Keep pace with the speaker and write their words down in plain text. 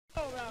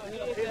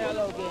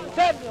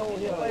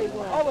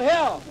Over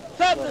here,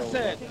 70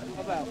 cents.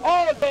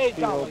 All day,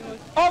 John.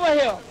 Over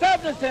here,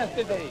 70 cents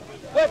today.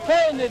 We're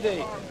paying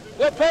today.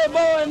 We're paying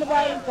more than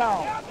anybody in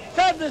town.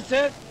 70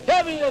 cents,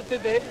 heavier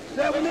today.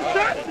 70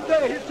 cents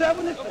today. It's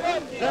 70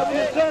 cents.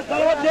 70 cents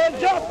all day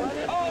jumping.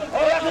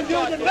 All I can do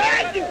is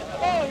advise you.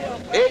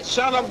 8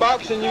 cents a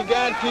box, and you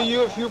guarantee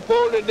you if you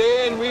pull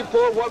today and we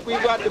pull what we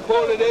got to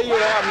pull today, you'll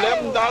have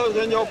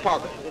 $11 in your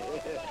pocket.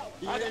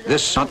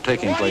 This is not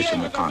taking place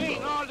in the Congo.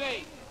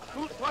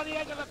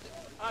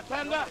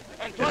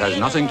 It has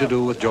nothing to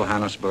do with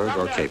Johannesburg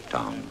or Cape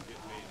Town.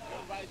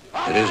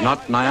 It is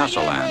not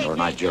Nyasaland or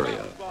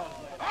Nigeria.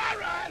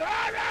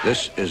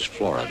 This is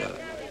Florida.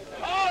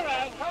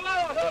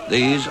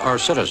 These are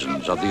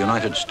citizens of the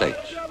United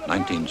States,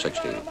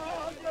 1960.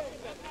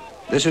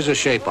 This is a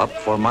shape-up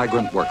for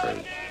migrant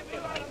workers.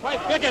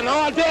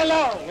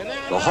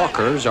 The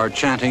hawkers are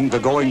chanting the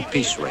going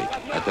peace rate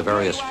at the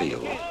various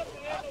fields.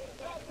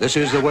 This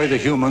is the way the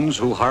humans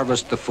who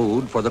harvest the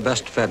food for the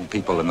best-fed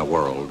people in the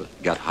world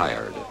get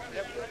hired.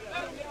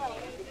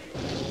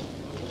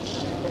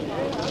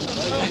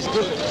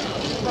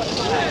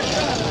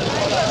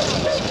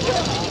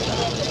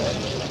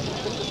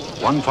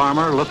 One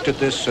farmer looked at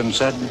this and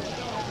said,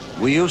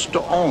 "We used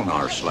to own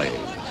our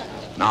slaves.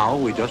 Now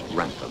we just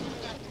rent them."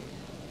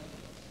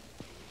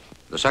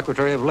 The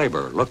Secretary of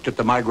Labor looked at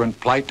the migrant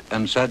plight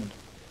and said,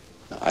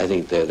 "I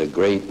think they're the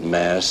great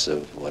mass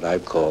of what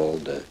I've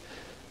called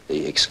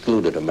the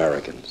excluded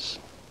Americans.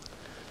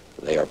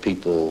 They are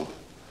people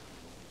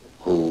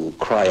who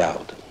cry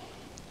out,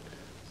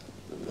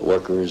 the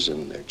workers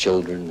and their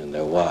children and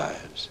their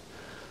wives,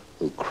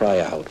 who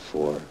cry out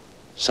for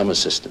some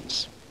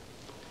assistance,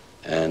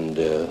 and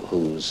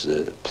whose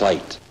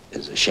plight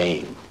is a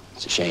shame.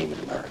 It's a shame in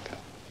America."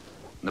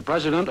 The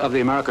president of the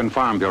American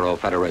Farm Bureau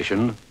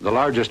Federation, the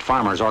largest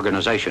farmers'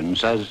 organization,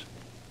 says,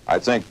 I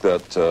think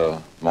that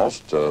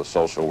most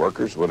social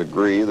workers would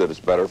agree that it's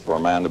better for a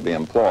man to be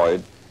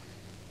employed,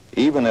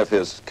 even if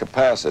his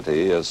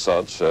capacity is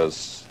such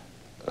as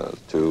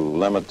to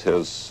limit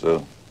his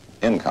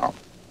income.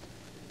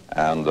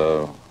 And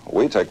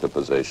we take the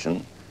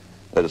position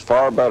that it's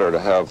far better to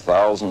have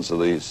thousands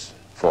of these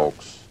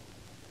folks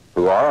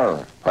who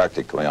are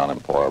practically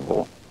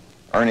unemployable,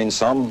 earning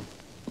some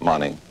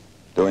money,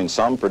 doing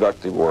some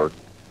productive work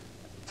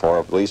for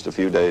at least a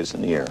few days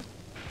in the year.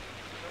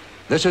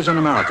 This is an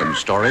American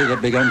story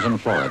that begins in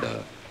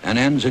Florida and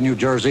ends in New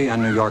Jersey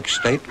and New York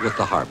State with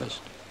the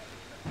harvest.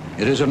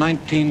 It is a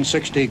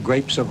 1960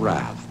 Grapes of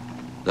Wrath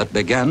that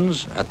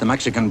begins at the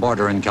Mexican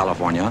border in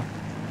California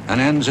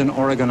and ends in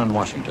Oregon and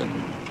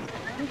Washington.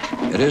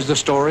 It is the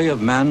story of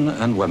men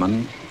and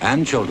women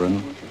and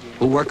children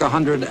who work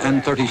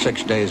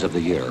 136 days of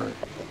the year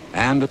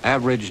and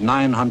average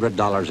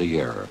 $900 a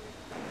year.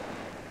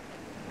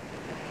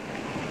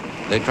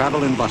 They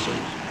travel in buses.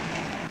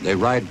 They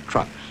ride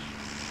trucks.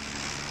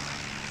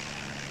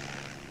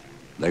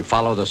 They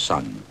follow the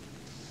sun.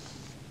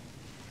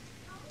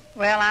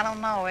 Well, I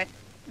don't know. It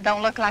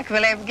don't look like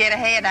we'll ever get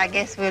ahead. I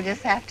guess we'll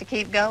just have to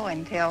keep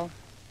going till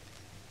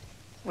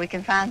we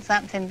can find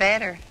something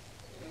better.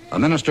 A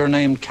minister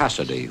named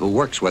Cassidy, who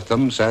works with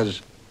them,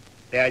 says,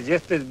 "They are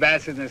just as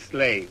bad as the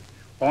slave.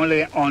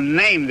 Only on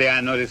name they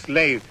are not a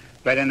slave,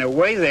 but in the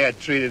way they are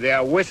treated, they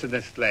are worse than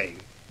a slave.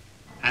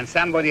 And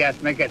somebody has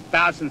to make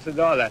thousands of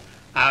dollars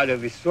out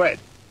of his sweat.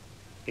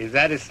 Is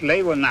that a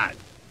slave or not?"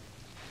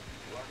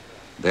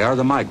 They are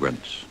the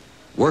migrants,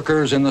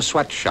 workers in the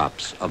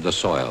sweatshops of the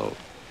soil,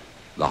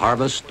 the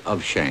harvest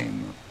of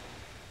shame.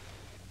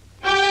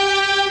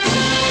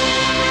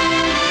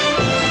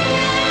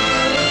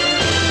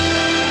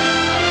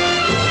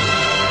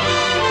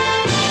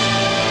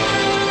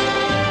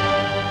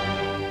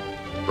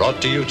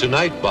 Brought to you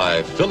tonight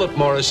by Philip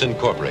Morris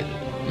Incorporated,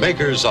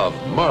 makers of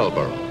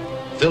Marlboro,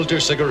 filter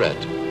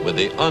cigarette with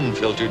the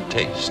unfiltered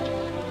taste.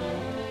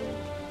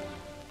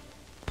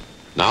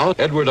 Now,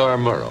 Edward R.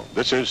 Murrow.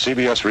 This is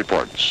CBS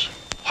Reports,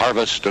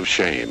 Harvest of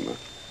Shame.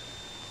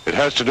 It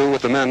has to do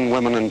with the men,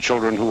 women, and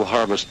children who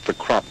harvest the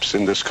crops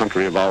in this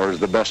country of ours,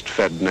 the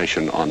best-fed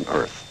nation on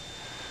earth.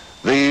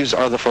 These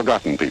are the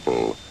forgotten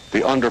people,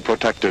 the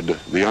underprotected,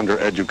 the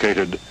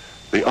undereducated,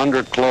 the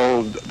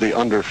underclothed, the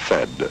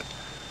underfed.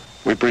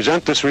 We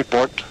present this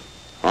report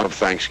of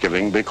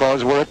Thanksgiving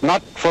because were it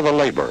not for the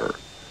labor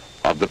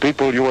of the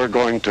people you are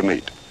going to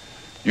meet,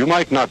 you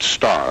might not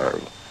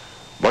starve,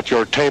 but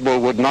your table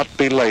would not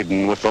be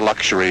laden with the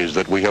luxuries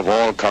that we have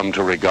all come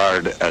to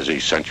regard as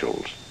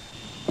essentials.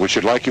 We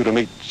should like you to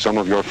meet some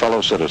of your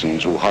fellow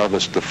citizens who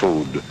harvest the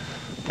food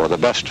for the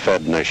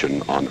best-fed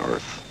nation on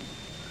earth.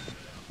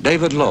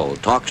 David Lowe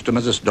talks to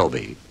Mrs.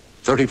 Doby,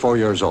 34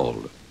 years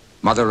old,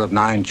 mother of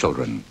 9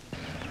 children.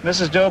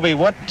 Mrs. Doby,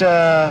 what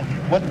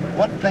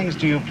things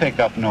do you pick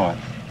up north?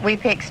 We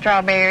pick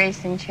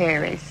strawberries and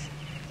cherries.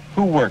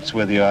 Who works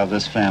with you out of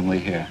this family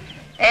here?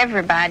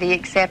 Everybody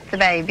except the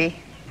baby.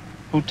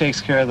 Who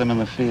takes care of them in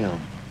the field?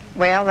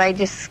 Well, they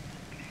just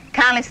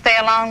kindly stay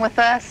along with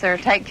us or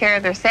take care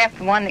of themselves.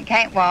 The one that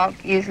can't walk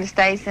usually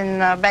stays in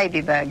the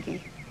baby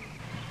buggy.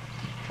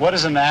 What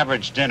is an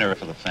average dinner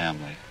for the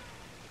family?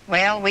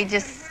 Well, we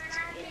just,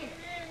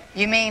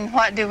 you mean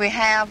what do we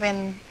have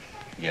in?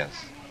 Yes.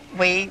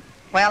 Well,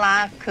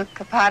 I cook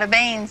a pot of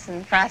beans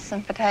and fry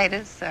some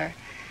potatoes or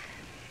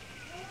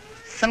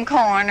some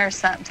corn or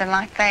something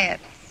like that.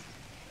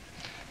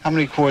 How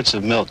many quarts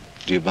of milk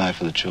do you buy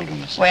for the children,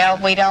 Mrs.? Well,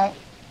 we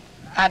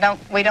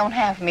don't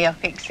have milk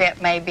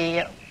except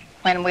maybe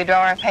when we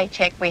draw our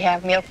paycheck, we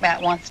have milk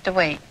about once a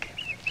week.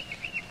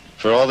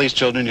 For all these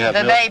children you have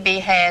milk? The baby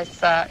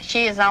has,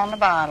 she is on the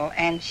bottle,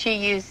 and she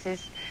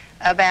uses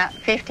about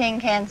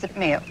 15 cans of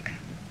milk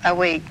a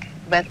week.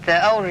 But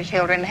the older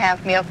children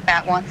have milk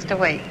about once a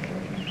week.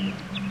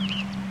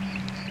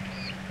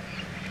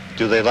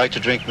 Do they like to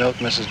drink milk,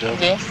 Mrs.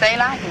 Doby? Yes, they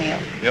like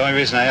milk. The only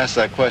reason I asked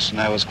that question,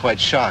 I was quite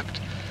shocked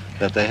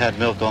that they had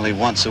milk only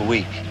once a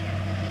week.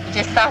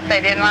 Just thought they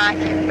didn't like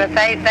it, but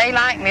they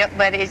like milk,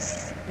 but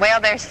it's,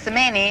 well, there's so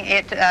many,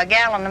 a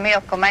gallon of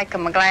milk will make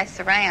them a glass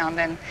around,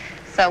 and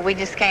so we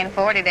just can't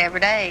afford it every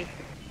day.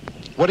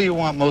 What do you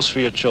want most for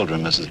your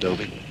children, Mrs.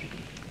 Doby?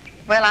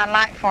 Well, I'd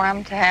like for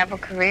them to have a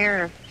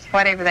career,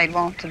 whatever they'd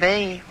want to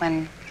be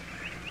when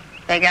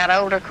they got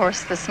older. Of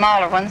course, the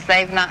smaller ones,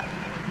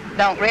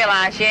 don't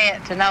realize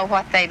yet to know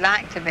what they'd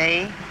like to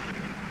be.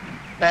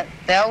 But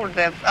the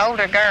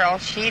older girl,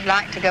 she'd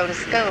like to go to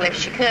school if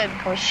she could. Of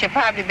course, she'll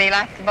probably be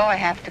like the boy,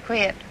 have to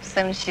quit as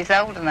soon as she's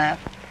old enough.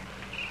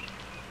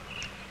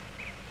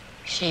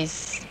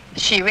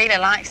 She really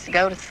likes to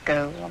go to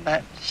school,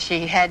 but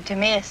she had to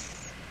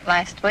miss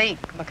last week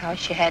because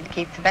she had to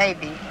keep the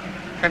baby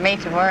for me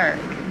to work.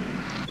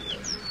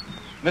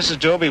 Mrs.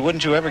 Doby,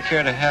 wouldn't you ever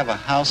care to have a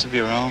house of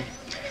your own?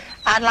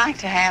 I'd like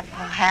to have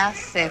a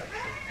house. If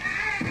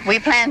we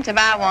plan to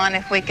buy one,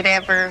 if we could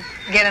ever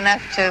get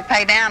enough to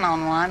pay down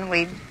on one,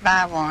 we'd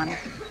buy one.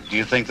 Do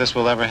you think this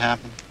will ever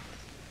happen?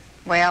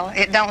 Well,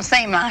 it don't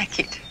seem like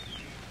it.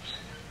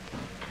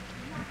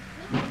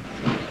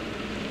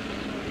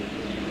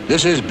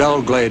 This is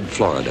Belglade,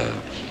 Florida,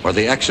 where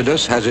the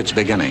Exodus has its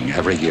beginning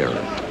every year.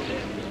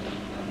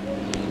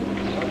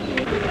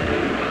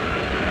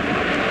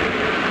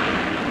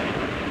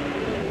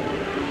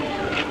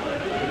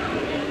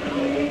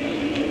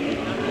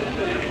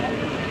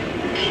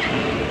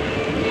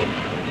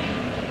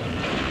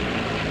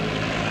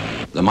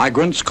 The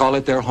migrants call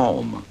it their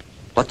home,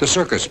 what the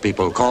circus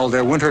people call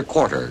their winter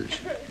quarters,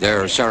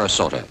 their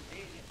Sarasota.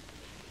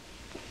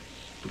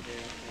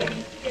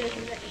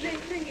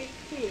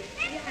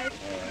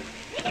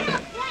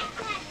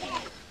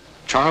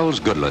 Charles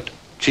Goodlett,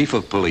 Chief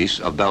of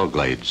Police of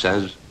Belglade,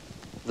 says,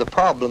 the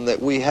problem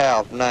that we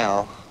have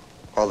now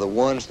are the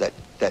ones that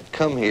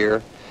come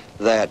here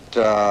that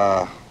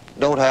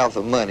don't have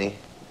the money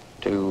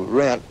to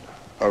rent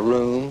a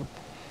room.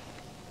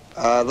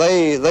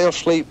 They'll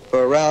sleep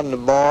around the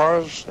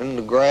bars, in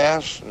the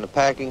grass, in the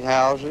packing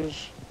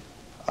houses,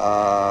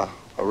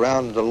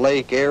 around the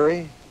lake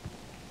area,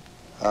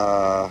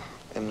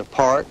 in the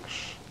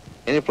parks,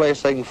 any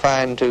place they can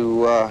find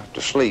to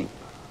sleep,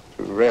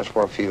 to rest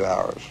for a few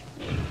hours.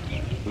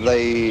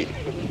 They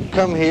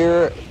come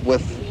here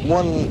with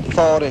one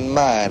thought in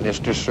mind, is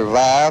to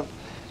survive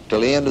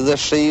till the end of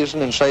this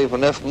season and save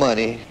enough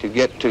money to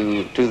get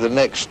to the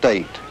next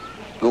state,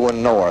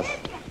 going north.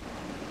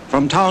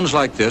 From towns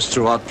like this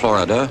throughout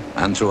Florida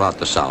and throughout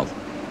the South,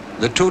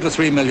 the 2 to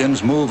 3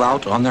 millions move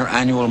out on their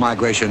annual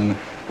migration,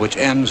 which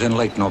ends in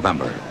late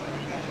November.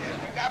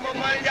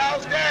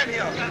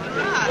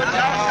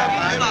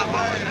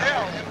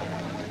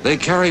 They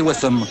carry with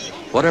them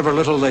whatever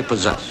little they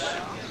possess,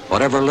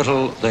 whatever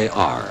little they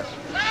are.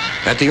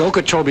 At the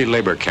Okeechobee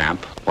labor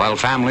camp, while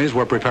families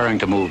were preparing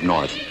to move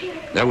north,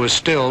 there was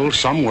still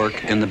some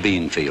work in the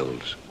bean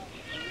fields.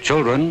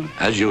 Children,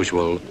 as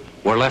usual,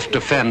 were left to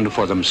fend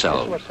for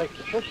themselves.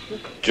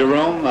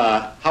 Jerome,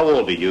 how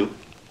old are you?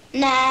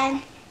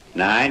 9.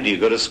 9. Do you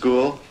go to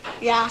school?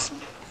 Yes.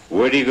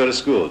 Where do you go to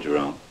school,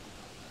 Jerome?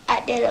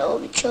 At the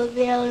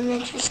Okeechobee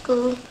Elementary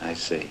School. I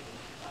see.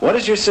 What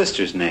is your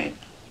sister's name?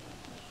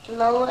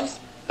 Lois.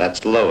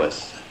 That's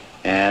Lois.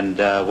 And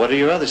what are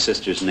your other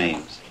sisters'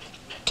 names?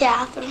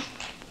 Catherine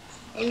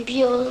and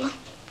Beulah.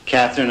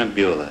 Catherine and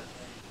Beulah.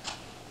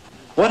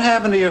 What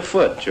happened to your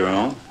foot,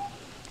 Jerome?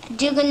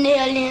 Dig a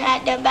nail in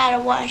out there by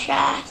the wash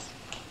house.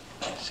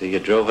 So you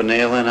drove a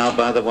nail in out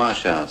by the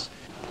wash house.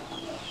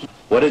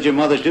 What did your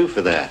mother do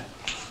for that?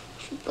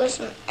 She put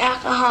some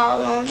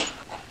alcohol on it.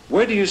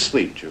 Where do you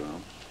sleep,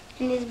 Jerome?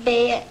 In this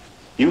bed.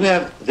 You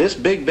have this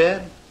big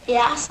bed?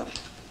 Yes.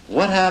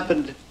 What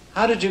happened?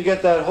 How did you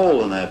get that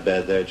hole in that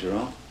bed there,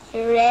 Jerome?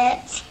 The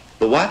rats.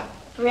 The what?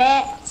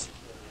 Rats.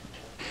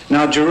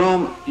 Now,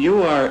 Jerome,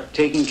 you are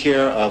taking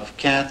care of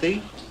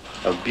Kathy,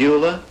 of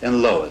Beulah,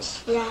 and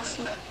Lois. Yes.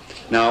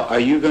 Now, are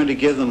you going to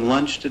give them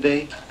lunch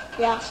today?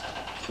 Yes.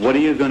 What are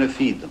you going to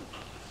feed them?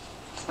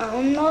 I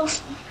don't know.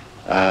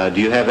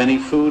 Do you have any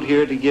food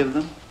here to give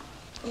them?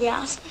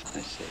 Yes. I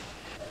see.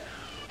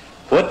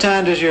 What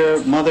time does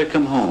your mother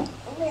come home?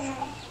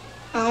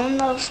 I don't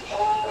know.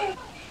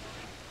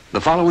 The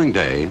following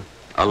day,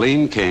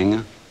 Aline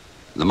King,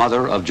 the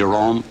mother of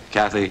Jerome,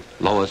 Kathy,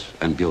 Lois,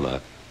 and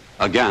Beulah,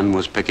 again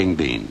was picking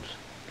beans.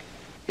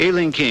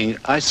 Aileen King,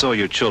 I saw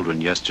your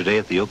children yesterday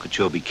at the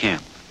Okeechobee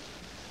camp.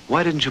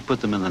 Why didn't you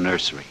put them in the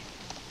nursery?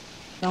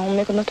 I don't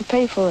make enough to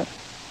pay for it.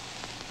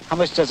 How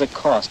much does it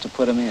cost to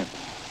put them in?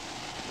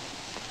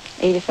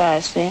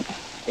 85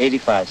 cents.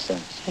 85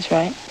 cents. That's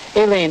right.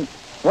 Aileen,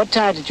 what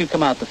time did you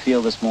come out the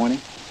field this morning?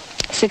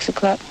 6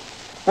 o'clock.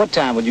 What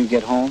time would you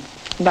get home?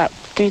 About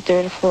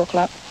 3:30, 4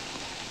 o'clock.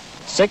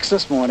 6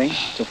 this morning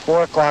to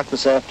 4 o'clock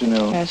this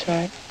afternoon. That's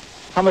right.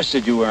 How much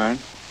did you earn?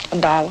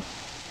 $1.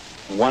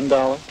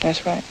 $1?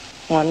 That's right.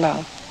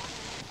 $1.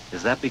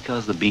 Is that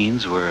because the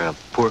beans were of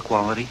poor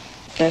quality?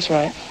 That's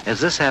right. Has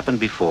this happened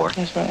before?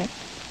 That's right.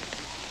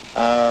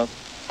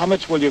 How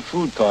much will your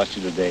food cost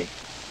you today?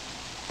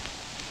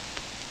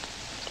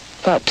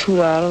 About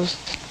 $2.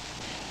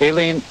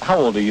 Aileen, how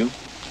old are you?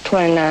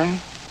 29.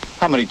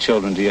 How many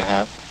children do you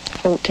have?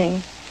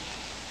 14.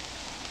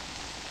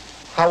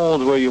 How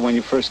old were you when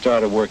you first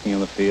started working in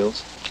the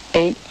fields?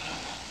 8.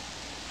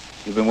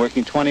 You've been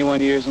working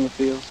 21 years in the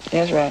fields?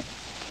 That's right.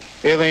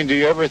 Aileen, do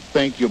you ever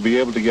think you'll be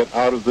able to get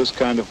out of this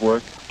kind of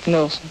work?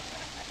 No, sir.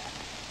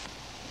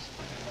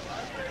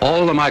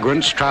 All the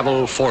migrants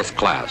travel fourth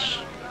class.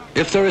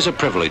 If there is a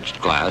privileged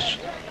class,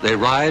 they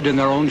ride in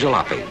their own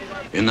jalopy,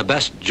 in the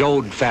best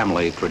Jode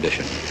family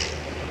tradition.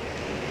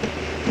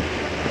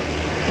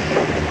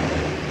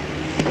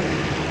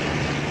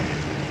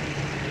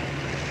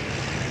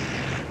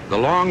 The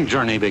long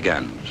journey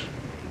begins.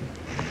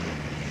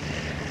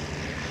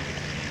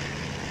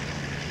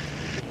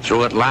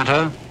 Through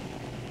Atlanta,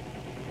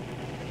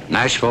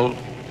 Nashville,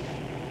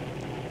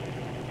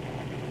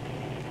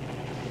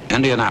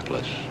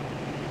 Indianapolis,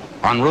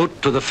 en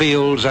route to the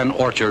fields and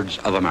orchards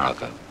of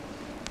America.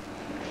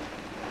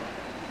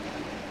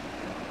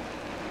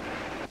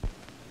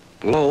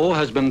 Lowe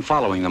has been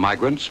following the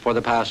migrants for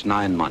the past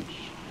 9 months.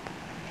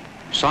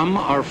 Some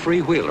are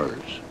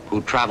freewheelers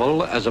who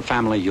travel as a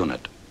family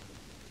unit.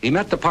 He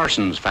met the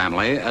Parsons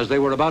family as they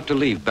were about to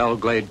leave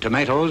Belglade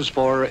tomatoes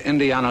for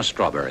Indiana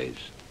strawberries.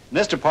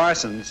 Mr.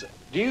 Parsons,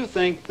 do you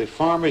think the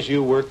farmers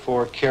you work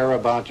for care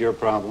about your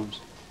problems?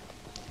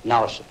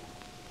 No, sir.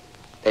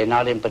 They're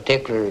not in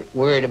particular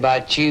worried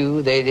about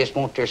you. They just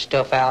want their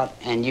stuff out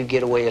and you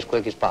get away as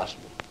quick as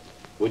possible.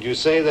 Would you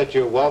say that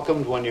you're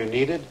welcomed when you're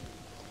needed?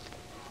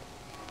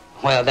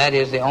 Well, that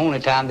is the only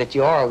time that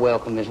you are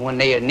welcome, is when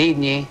they are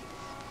needing you.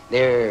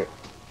 They're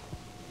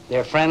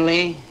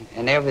friendly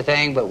and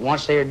everything, but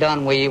once they're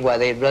done with you, well,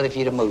 they'd rather for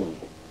you to move.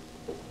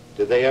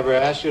 Did they ever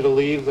ask you to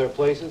leave their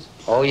places?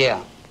 Oh,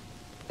 yeah.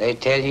 They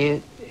tell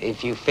you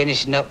if you're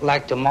finishing up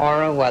like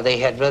tomorrow, well, they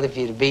had rather for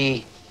you to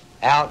be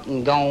out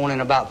and gone in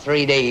about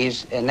 3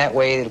 days, and that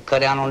way it'll cut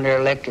down on their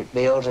electric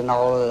bills and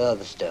all of the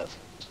other stuff.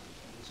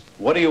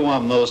 What do you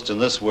want most in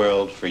this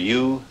world for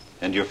you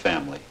and your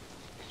family?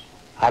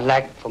 I'd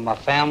like for my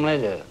family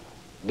to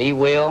be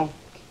well,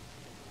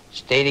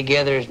 stay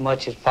together as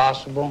much as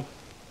possible.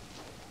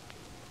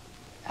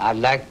 I'd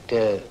like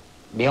to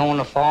be on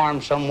a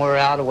farm somewhere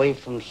out away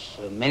from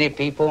so many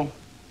people,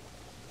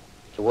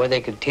 to where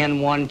they could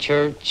attend one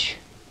church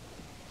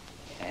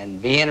and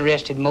be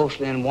interested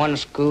mostly in one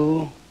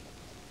school,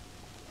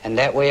 and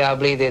that way I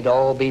believe they'd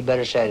all be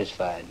better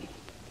satisfied.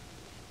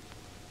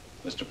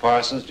 Mr.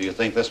 Parsons, do you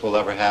think this will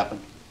ever happen?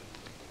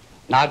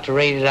 Not at the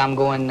rate that I'm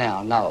going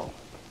now, no.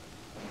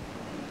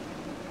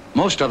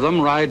 Most of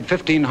them ride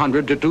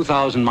 1,500 to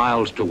 2,000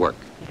 miles to work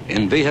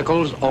in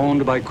vehicles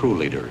owned by crew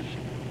leaders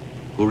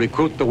who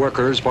recruit the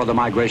workers for the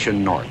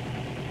migration north.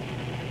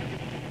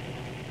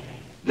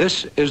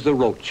 This is the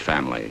Roach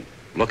family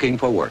looking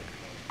for work.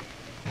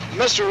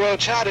 Mr.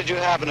 Roach, how did you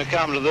happen to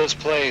come to this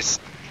place?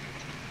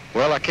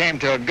 Well, I came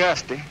to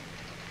Augusta,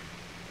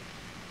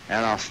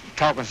 and I was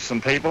talking to some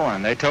people,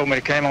 and they told me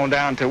to came on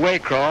down to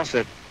Waycross,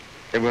 that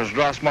it was a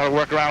lot smarter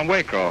work around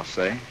Waycross,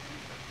 see?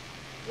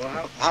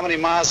 Well, how many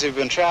miles have you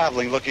been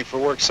traveling looking for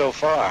work so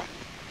far?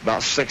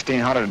 About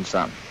 1,600 and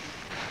something.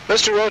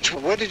 Mr. Roach,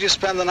 where did you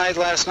spend the night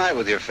last night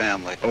with your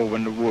family? Over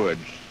in the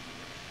woods.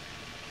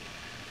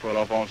 Pulled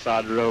off on the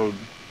side of the road,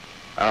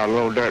 a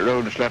little dirt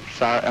road, and slept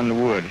in the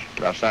woods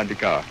outside the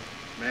car.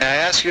 May I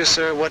ask you,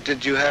 sir, what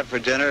did you have for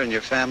dinner and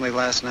your family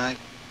last night?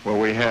 Well,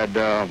 we had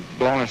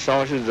bologna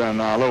sausage and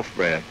loaf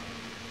bread.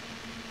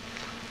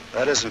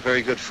 That isn't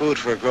very good food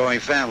for a growing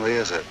family,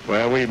 is it?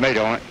 Well, we made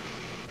on it.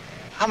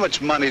 How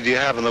much money do you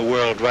have in the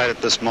world right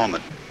at this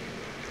moment?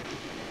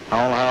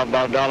 I only have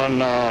about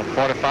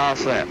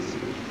 $1.45.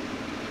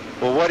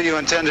 Well, what do you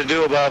intend to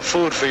do about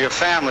food for your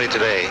family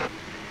today?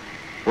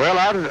 Well,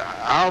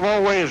 I've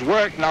always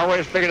worked, and I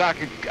always figured I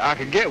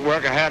could get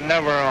work. I had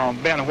never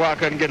been where I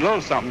couldn't get a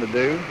little something to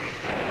do.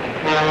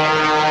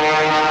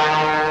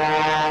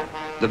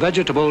 The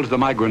vegetables the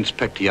migrants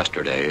picked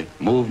yesterday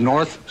moved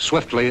north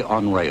swiftly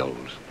on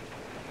rails.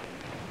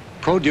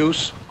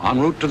 Produce en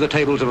route to the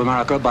tables of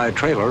America by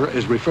trailer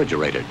is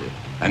refrigerated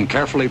and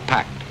carefully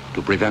packed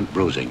to prevent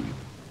bruising.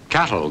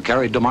 Cattle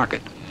carried to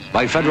market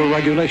by federal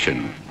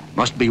regulation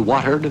must be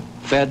watered,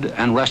 fed,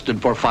 and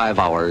rested for 5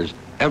 hours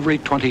every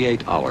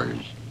 28 hours.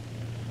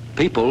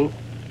 People,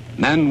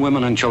 men,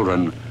 women, and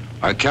children,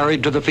 are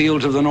carried to the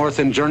fields of the North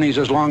in journeys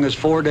as long as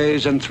 4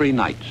 days and 3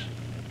 nights.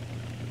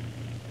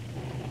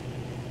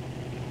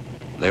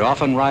 They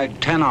often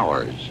ride 10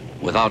 hours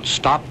without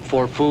stop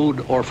for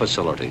food or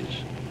facilities.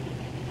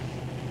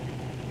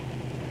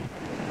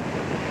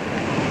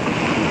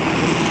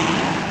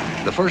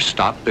 The first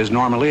stop is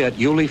normally at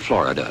Yulee,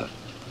 Florida,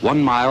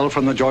 1 mile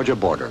from the Georgia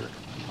border,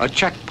 a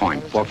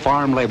checkpoint for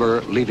farm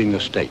labor leaving the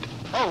state.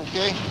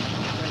 Okay.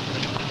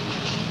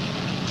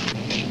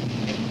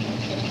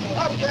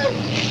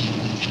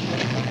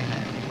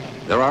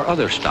 There are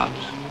other stops.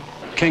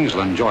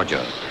 Kingsland,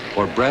 Georgia,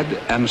 for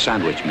bread and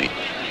sandwich meats.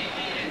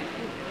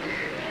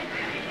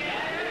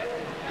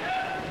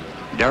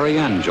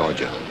 Darien,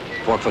 Georgia,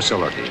 for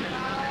facilities.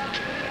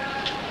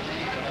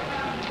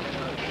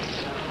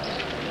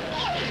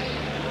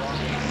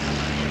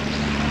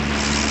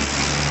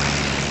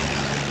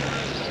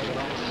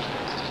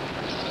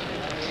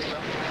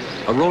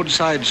 A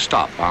roadside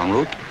stop en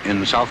route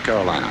in South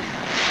Carolina.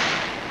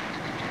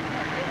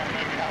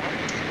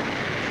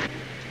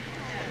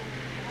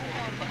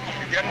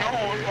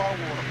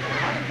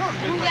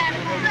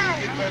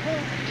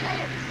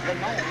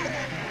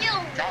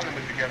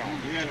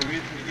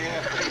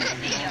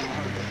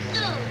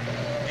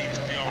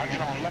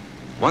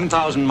 One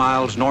 1,000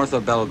 miles north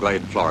of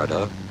Belgrade,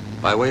 Florida,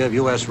 by way of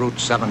U.S. Route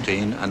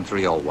 17 and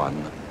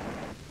 301.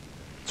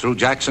 Through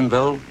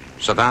Jacksonville,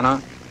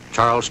 Savannah,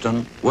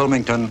 Charleston,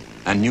 Wilmington,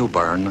 and New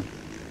Bern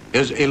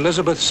is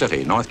Elizabeth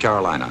City, North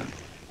Carolina.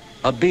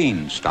 A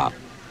bean stop,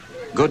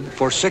 good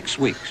for 6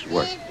 weeks'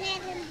 work.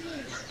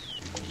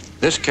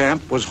 This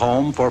camp was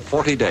home for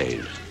 40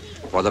 days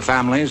for the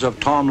families of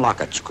Tom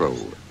Lockett's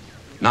crew,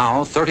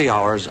 now 30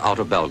 hours out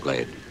of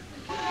Belgrade.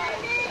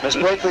 Miss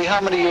Blakely,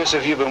 how many years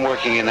have you been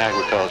working in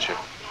agriculture,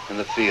 in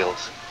the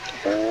fields?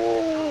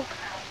 Oh,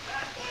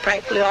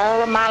 practically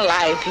all of my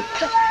life.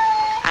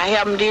 I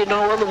haven't did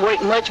no other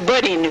work much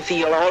but in the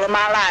field all of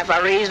my life. I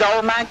raised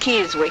all my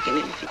kids working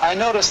in the field. I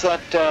noticed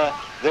that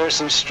there's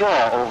some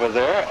straw over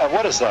there.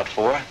 What is that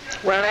for?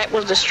 Well, that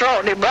was the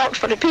straw they brought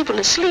for the people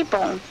to sleep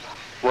on.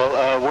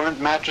 Well, weren't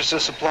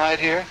mattresses supplied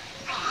here?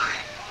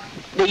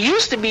 They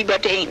used to be,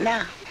 but they ain't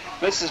now.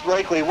 Mrs.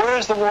 Blakely, where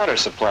is the water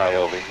supply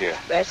over here?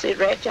 That's it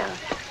right there.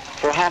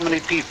 For how many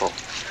people?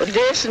 For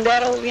this and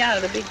that over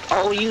yonder, they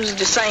all use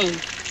the same.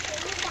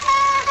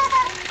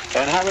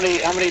 And how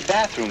many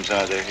bathrooms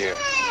are there here?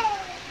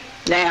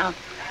 Now.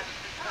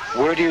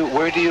 Where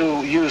do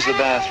you use the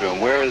bathroom?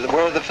 Where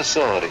are the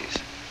facilities?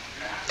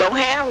 Don't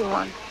have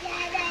one.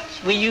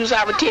 We use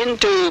our tin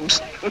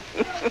tubes.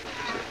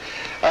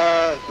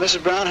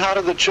 Mrs. Brown, how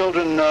did the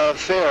children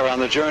fare on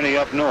the journey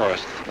up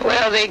north?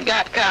 Well, they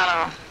got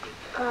kind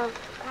of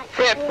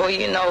fretful,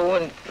 you know,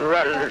 and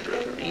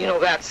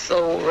got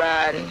so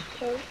riding,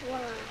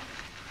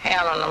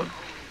 handling them.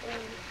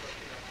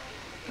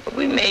 But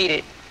we made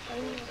it.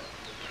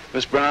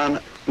 Miss Brown,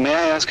 may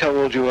I ask how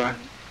old you are?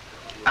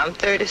 I'm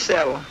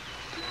 37.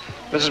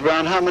 Mrs.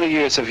 Brown, how many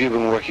years have you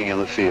been working in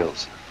the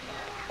fields?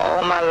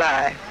 All my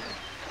life.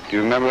 Do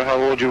you remember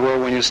how old you were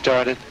when you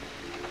started?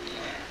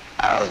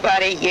 I was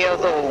about 8 years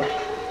old.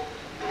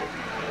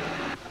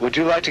 Would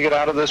you like to get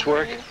out of this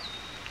work?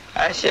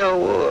 I sure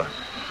would.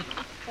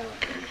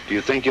 Do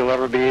you think you'll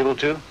ever be able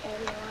to?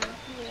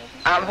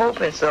 I'm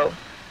hoping so.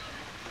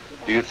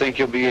 Do you think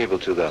you'll be able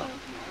to, though?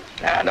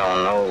 I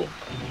don't know.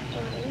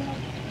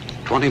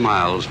 20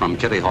 miles from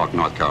Kitty Hawk,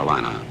 North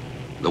Carolina,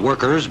 the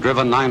workers,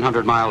 driven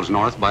 900 miles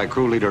north by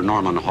crew leader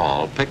Norman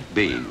Hall, picked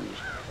beans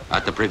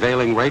at the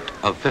prevailing rate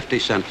of 50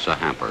 cents a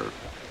hamper.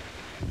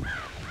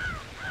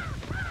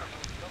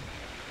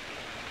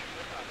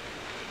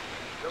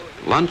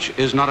 Lunch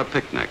is not a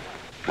picnic,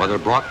 whether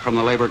brought from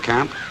the labor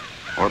camp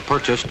or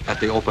purchased at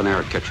the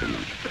open-air kitchen,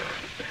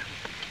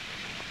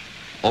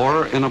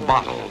 or in a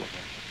bottle,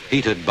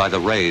 heated by the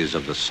rays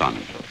of the sun.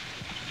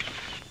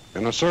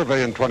 In a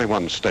survey in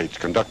 21 states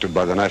conducted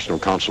by the National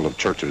Council of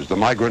Churches, the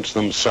migrants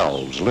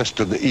themselves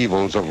listed the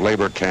evils of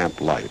labor camp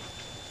life.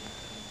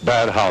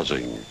 Bad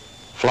housing,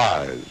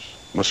 flies,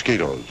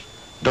 mosquitoes,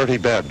 dirty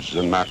beds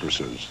and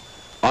mattresses,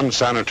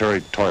 unsanitary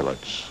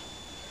toilets,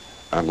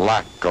 and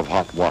lack of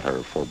hot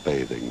water for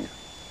bathing.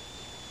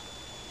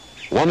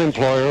 One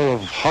employer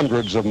of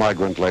hundreds of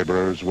migrant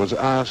laborers was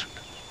asked,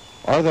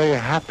 are they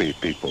happy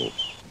people?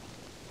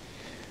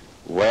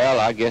 Well,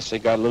 I guess they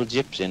got a little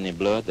gypsy in their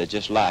blood. They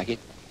just like it.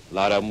 A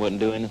lot of them wouldn't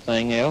do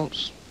anything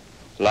else.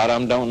 A lot of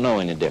them don't know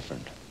any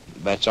different.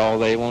 That's all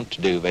they want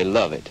to do. They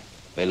love it.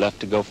 They love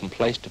to go from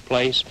place to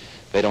place.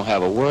 They don't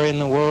have a worry in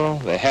the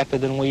world. They're happier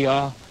than we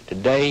are.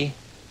 Today,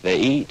 they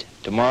eat.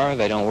 Tomorrow,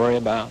 they don't worry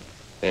about.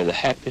 They're the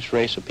happiest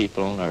race of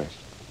people on earth.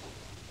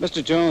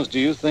 Mr. Jones, do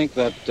you think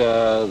that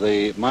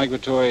the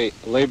migratory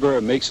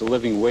laborer makes a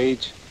living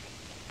wage?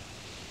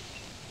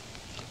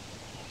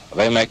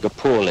 They make a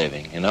poor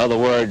living. In other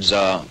words,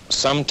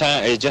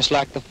 sometimes it's just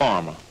like the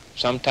farmer.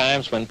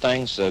 Sometimes when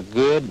things are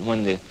good,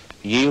 when the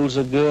yields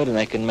are good and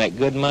they can make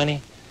good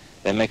money,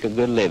 they make a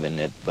good living.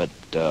 But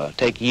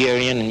take year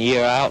in and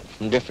year out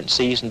from different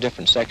seasons,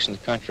 different sections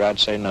of the country, I'd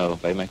say no,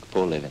 they make a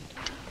poor living.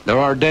 There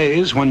are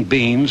days when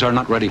beans are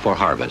not ready for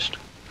harvest,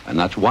 and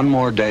that's one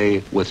more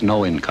day with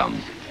no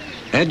income.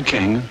 Ed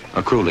King,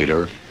 a crew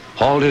leader,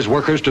 hauled his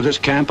workers to this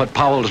camp at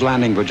Powell's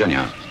Landing,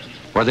 Virginia,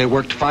 where they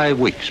worked 5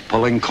 weeks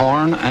pulling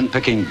corn and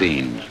picking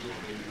beans.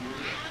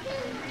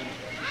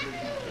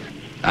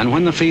 And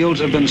when the fields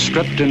have been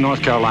stripped in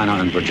North Carolina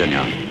and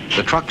Virginia,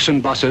 the trucks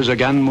and buses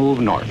again move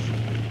north.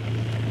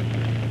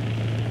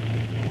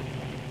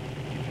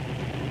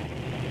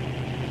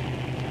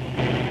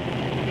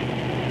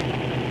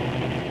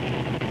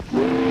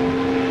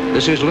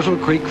 This is Little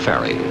Creek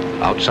Ferry,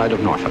 outside of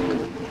Norfolk.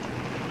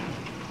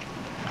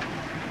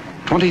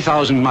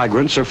 20,000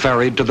 migrants are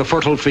ferried to the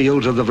fertile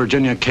fields of the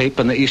Virginia Cape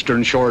and the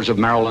eastern shores of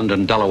Maryland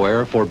and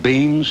Delaware for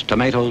beans,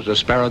 tomatoes,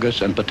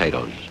 asparagus, and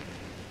potatoes.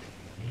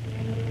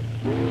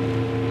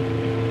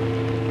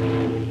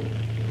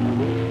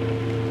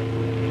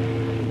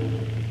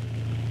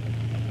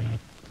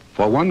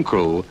 For one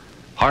crew,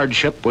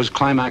 hardship was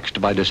climaxed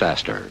by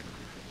disaster,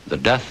 the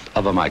death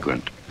of a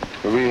migrant.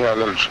 We had a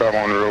little trouble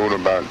on the road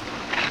about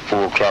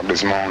 4 o'clock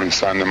this morning,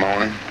 Sunday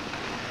morning,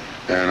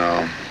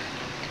 and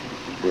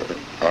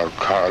our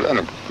car, and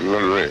a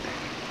little wreck.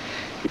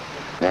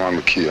 One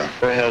was killed.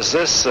 Has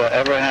this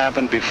ever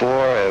happened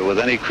before with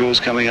any crews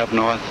coming up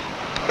north?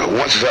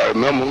 Once as I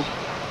remember,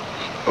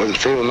 I was in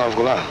Fayetteville, North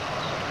Carolina.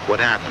 What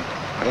happened?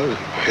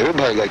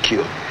 Everybody got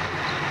killed.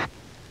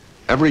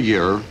 Every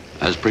year,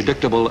 as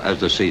predictable as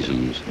the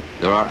seasons,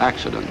 there are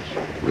accidents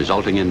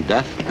resulting in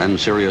death and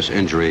serious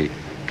injury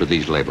to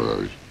these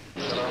laborers.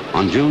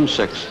 On June 6,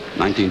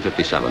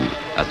 1957,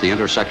 at the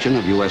intersection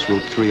of U.S.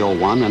 Route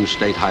 301 and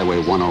State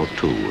Highway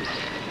 102,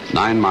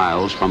 9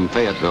 miles from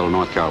Fayetteville,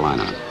 North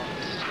Carolina,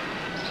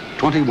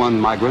 21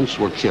 migrants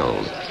were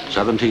killed,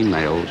 17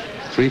 males,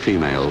 3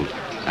 females,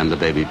 and the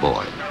baby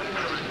boy.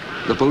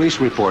 The police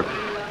report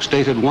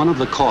stated one of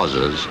the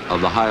causes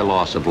of the high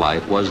loss of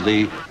life was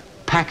the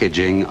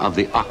packaging of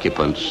the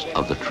occupants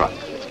of the truck.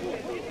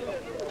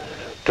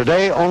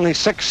 Today, only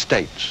 6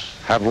 states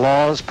have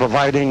laws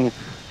providing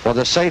for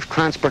the safe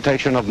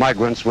transportation of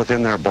migrants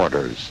within their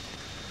borders.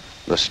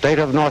 The state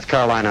of North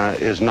Carolina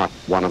is not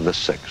one of the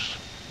 6.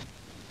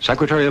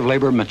 Secretary of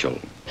Labor Mitchell.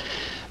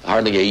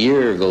 Hardly a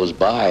year goes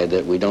by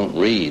that we don't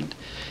read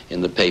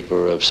in the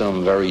paper of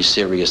some very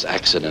serious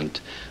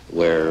accident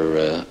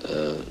where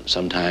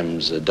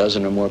sometimes a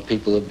dozen or more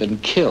people have been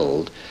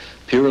killed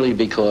purely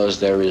because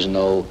there is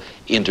no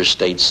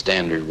interstate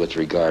standard with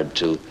regard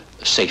to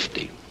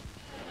safety.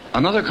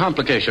 Another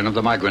complication of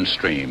the migrant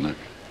stream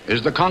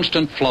is the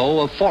constant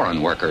flow of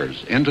foreign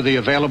workers into the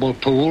available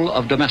pool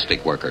of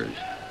domestic workers.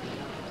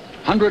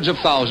 Hundreds of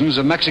thousands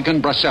of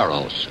Mexican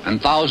braceros and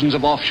thousands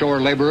of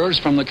offshore laborers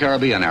from the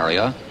Caribbean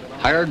area,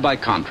 hired by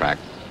contract,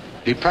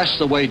 depress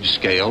the wage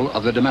scale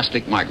of the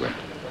domestic migrant.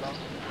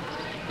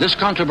 This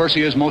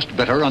controversy is most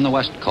bitter on the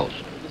West Coast.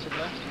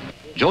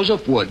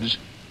 Joseph Woods,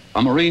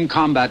 a Marine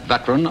combat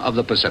veteran of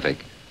the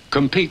Pacific,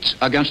 competes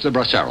against the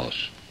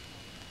braceros.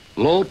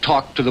 Lowe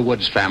talked to the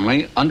Woods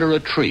family under a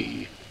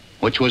tree,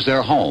 which was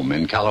their home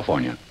in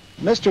California.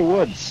 Mr.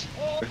 Woods,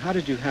 how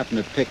did you happen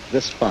to pick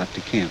this spot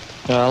to camp?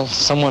 Well,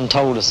 someone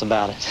told us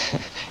about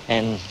it,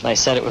 and they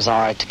said it was all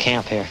right to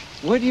camp here.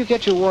 Where do you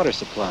get your water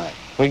supply?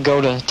 We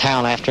go to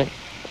town after it.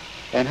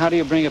 And how do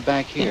you bring it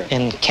back here?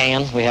 In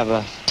can. We have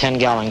a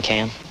 10-gallon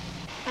can.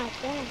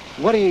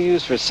 What do you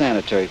use for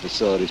sanitary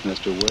facilities,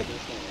 Mr. Woods?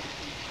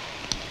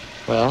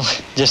 Well,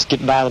 just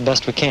get by the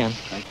best we can.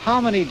 How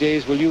many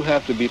days will you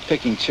have to be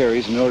picking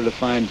cherries in order to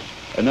find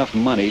enough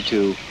money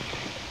to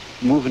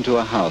move into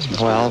a house,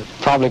 Mr. Well, Woods?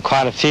 probably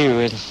quite a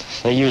few.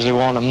 They usually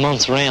want a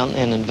month's rent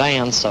in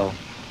advance, so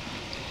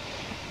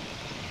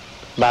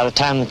by the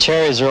time the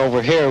cherries are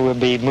over here, we'll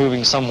be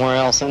moving somewhere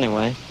else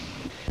anyway.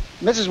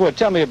 Mrs. Wood,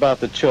 tell me about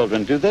the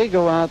children. Do they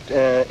go out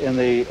in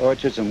the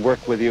orchards and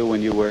work with you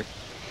when you work?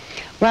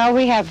 Well,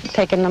 we have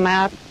taken them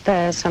out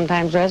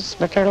sometimes,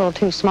 but they're a little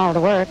too small to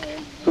work.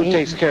 Who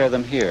takes care of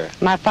them here?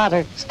 My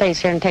father stays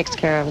here and takes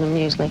care of them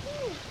usually.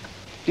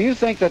 Do you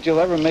think that you'll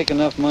ever make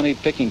enough money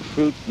picking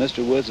fruit,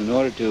 Mr. Woods, in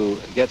order to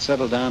get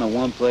settled down in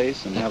one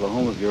place and have a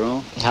home of your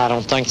own? I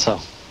don't think so.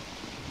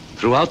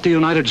 Throughout the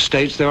United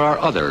States, there are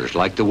others,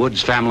 like the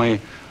Woods family,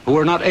 who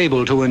are not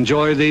able to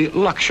enjoy the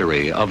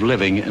luxury of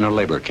living in a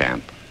labor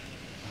camp.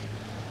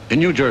 In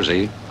New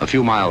Jersey, a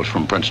few miles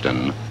from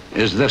Princeton,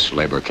 is this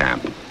labor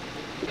camp.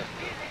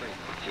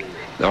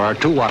 There are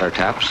 2 water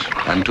taps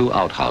and 2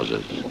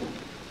 outhouses.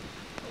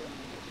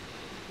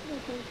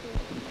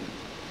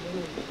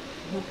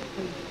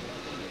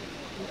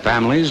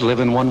 Families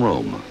live in one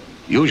room,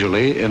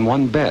 usually in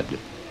one bed.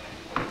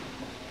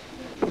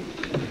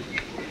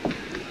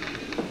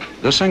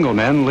 The single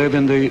men live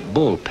in the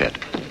bull pit.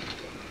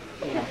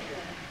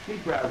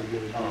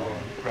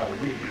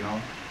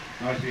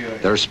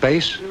 Their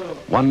space,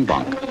 1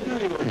 bunk.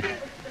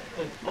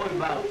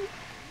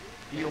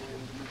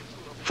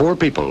 4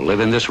 people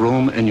live in this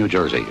room in New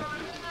Jersey.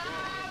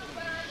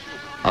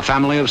 A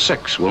family of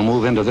 6 will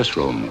move into this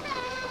room.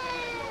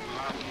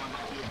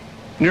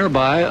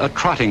 Nearby, a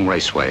trotting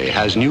raceway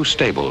has new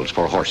stables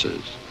for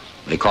horses.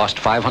 They cost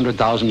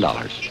 $500,000.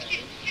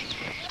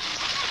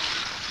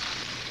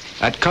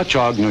 At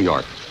Cutchogue, New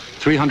York,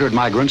 300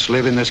 migrants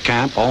live in this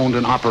camp owned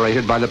and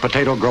operated by the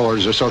Potato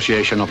Growers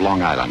Association of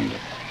Long Island.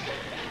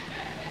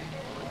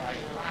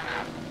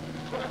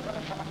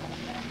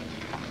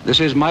 This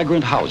is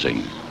migrant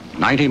housing,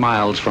 90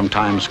 miles from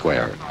Times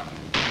Square.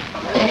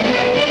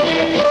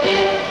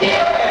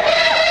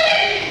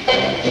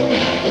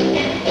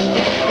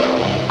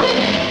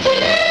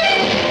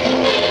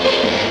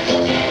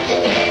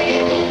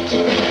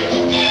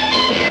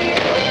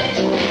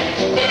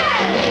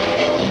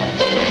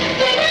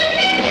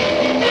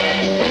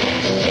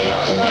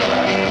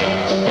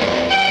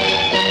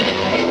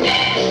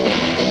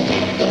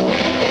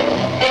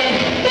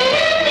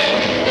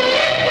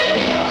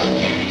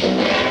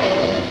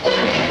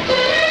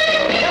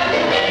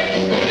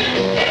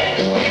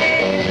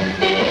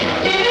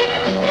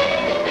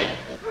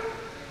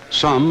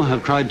 Some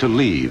have tried to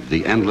leave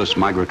the endless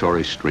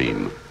migratory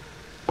stream.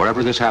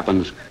 Wherever this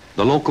happens,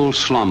 the local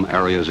slum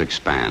areas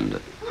expand.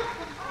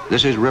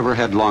 This is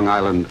Riverhead, Long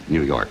Island,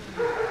 New York.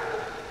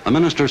 A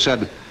minister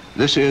said,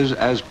 "This is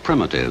as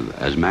primitive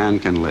as man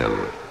can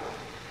live."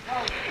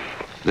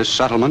 This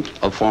settlement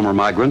of former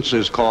migrants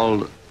is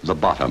called the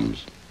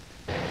Bottoms.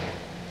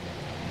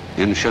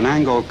 In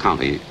Shenango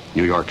County,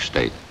 New York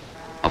State,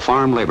 a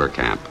farm labor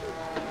camp.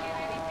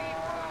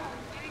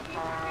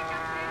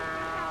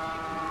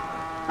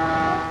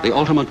 The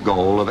ultimate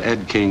goal of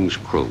Ed King's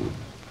crew,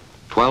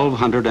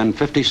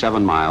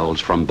 1,257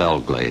 miles from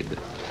Belglade.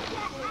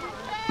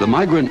 The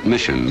migrant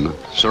mission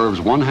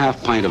serves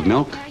 1/2 pint of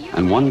milk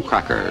and 1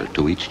 cracker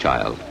to each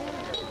child.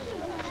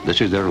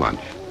 This is their lunch.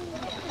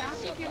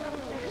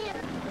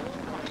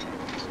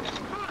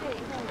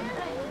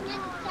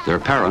 Their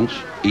parents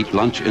eat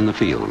lunch in the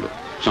field,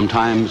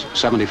 sometimes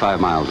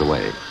 75 miles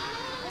away.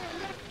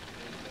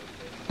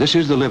 This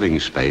is the living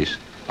space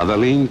of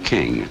Eileen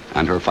King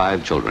and her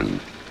 5 children.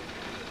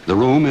 The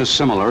room is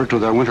similar to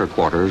their winter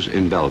quarters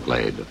in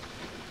Belglade,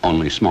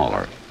 only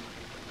smaller.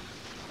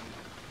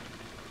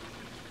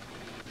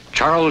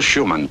 Charles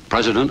Schumann,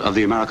 president of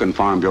the American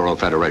Farm Bureau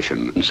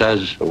Federation,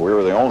 says, "We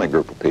were the only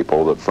group of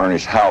people that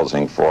furnish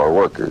housing for our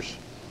workers.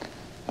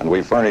 And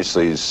we furnish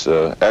these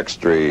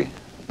extra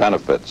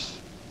benefits,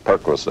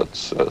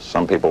 perquisites.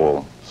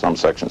 Some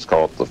sections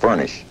call it the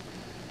furnish.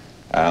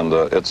 And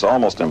it's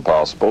almost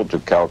impossible to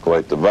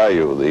calculate the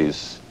value of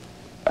these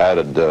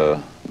added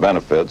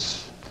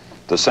benefits.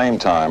 At the same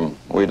time,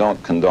 we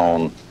don't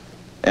condone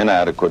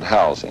inadequate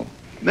housing."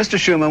 Mr.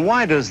 Schumann,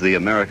 why does the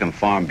American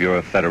Farm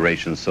Bureau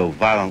Federation so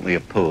violently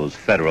oppose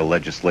federal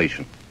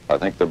legislation? I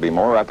think there'll be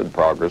more rapid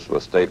progress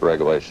with state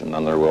regulation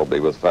than there will be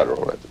with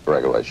federal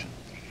regulation.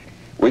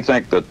 We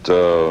think that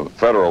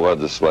federal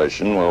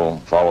legislation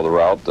will follow the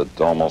route that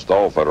almost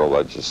all federal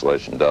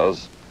legislation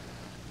does,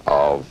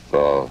 of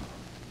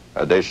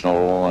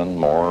additional and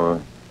more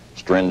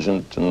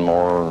stringent and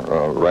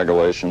more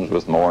regulations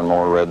with more and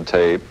more red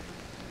tape,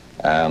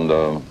 and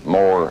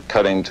more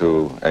cutting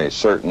to a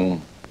certain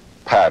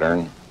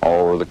pattern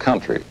all over the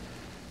country.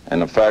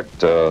 In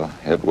effect,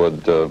 it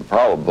would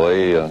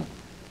probably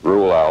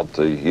rule out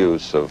the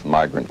use of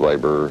migrant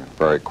labor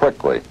very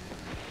quickly.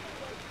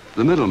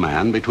 the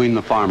middleman between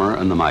the farmer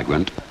and the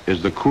migrant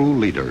is the crew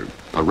leader,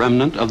 a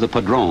remnant of the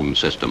padrone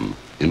system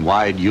in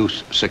wide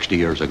use 60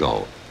 years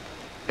ago.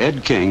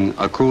 Ed King,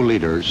 a crew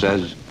leader,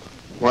 says,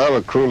 "Well,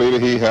 a crew leader,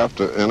 he have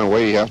to, in a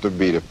way, he have to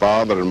be the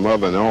father and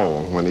mother and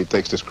all when he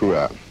takes this crew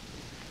out,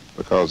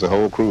 because the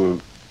whole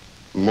crew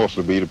will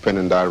mostly be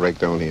dependent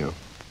direct on him."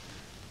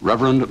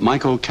 Reverend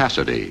Michael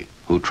Cassidy,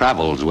 who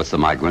travels with the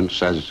migrants,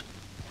 says,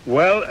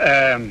 "Well,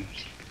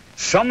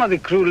 some of the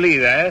crew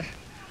leaders,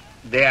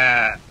 they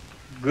are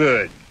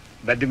good,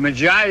 but the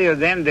majority of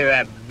them, they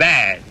are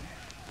bad.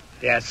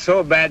 They are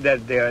so bad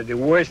that they are the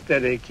worst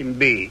that they can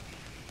be.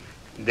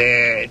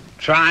 They're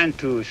trying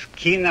to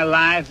skin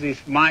alive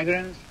these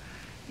migrants.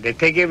 They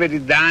take every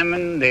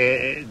dime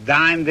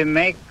they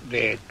make.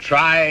 They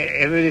try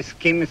every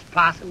scheme is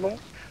possible.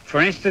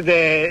 For instance,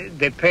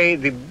 they pay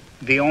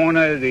the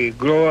owner, the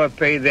grower,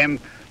 pay them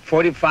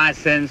 45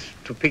 cents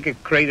to pick a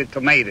crate of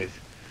tomatoes.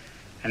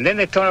 And then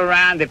they turn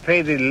around, they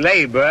pay the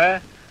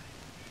labor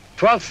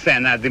 12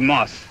 cents at the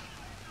most.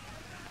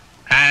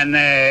 And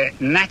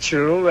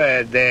natural,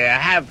 they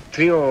have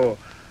 3 or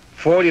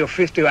 40 or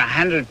 50 or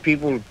 100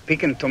 people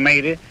picking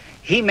tomatoes.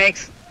 He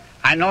makes,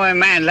 I know a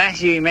man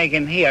last year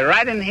making here,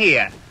 right in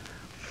here,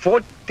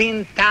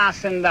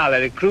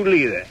 $14,000, a crew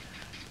leader.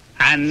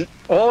 And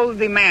all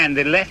the men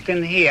they left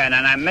in here, and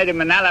I met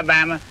him in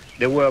Alabama,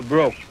 they were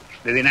broke.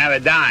 They didn't have a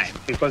dime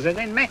because they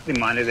didn't make the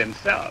money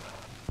themselves.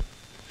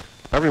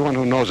 Everyone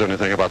who knows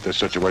anything about this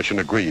situation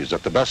agrees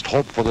that the best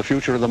hope for the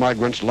future of the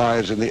migrants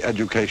lies in the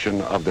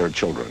education of their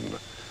children.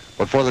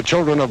 But for the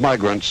children of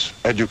migrants,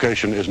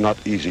 education is not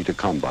easy to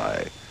come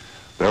by.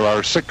 There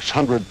are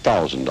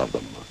 600,000 of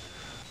them.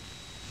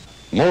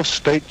 Most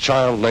state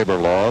child labor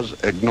laws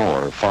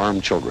ignore farm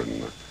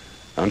children.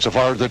 And so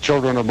far as the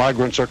children of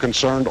migrants are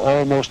concerned,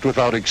 almost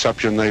without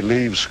exception, they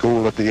leave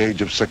school at the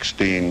age of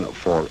 16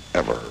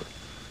 forever.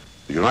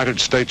 The United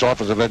States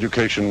Office of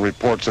Education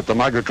reports that the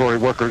migratory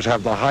workers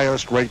have the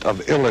highest rate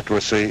of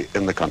illiteracy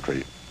in the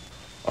country.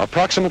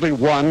 Approximately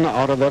 1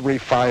 out of every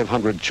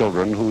 500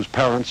 children whose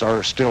parents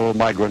are still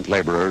migrant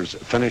laborers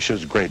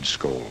finishes grade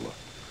school.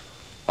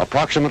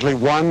 Approximately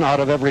 1 out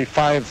of every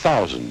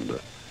 5,000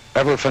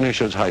 ever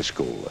finishes high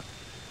school.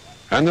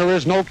 And there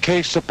is no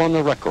case upon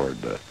the record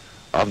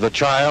of the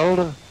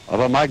child of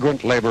a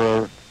migrant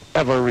laborer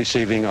ever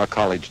receiving a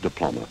college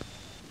diploma.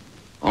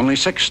 Only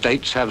 6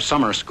 states have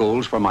summer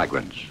schools for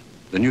migrants.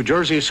 The New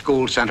Jersey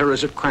School Center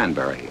is at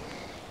Cranberry.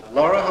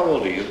 Laura, how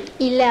old are you?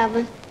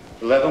 11,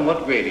 11.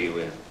 What grade are you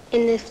in?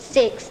 in the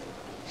 6th.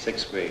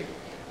 6th grade.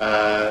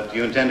 Do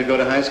you intend to go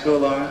to high school,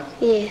 Laura?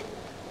 Yeah.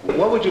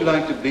 What would you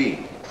like to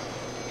be?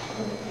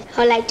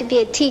 I like to be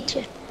a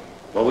teacher.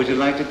 What would you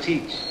like to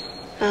teach?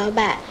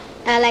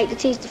 I like to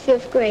teach the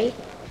 5th grade.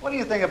 What do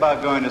you think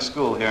about going to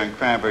school here in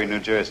Cranberry, New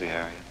Jersey,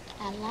 Harriet?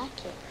 I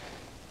like it.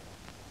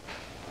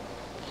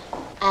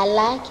 I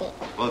like it.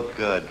 Well,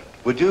 good.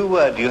 Would you,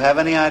 do you have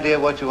any idea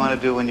what you want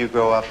to do when you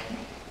grow up?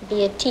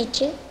 Be a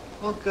teacher.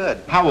 Well,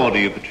 good. How old are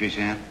you,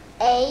 Patricia Ann?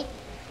 8.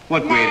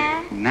 What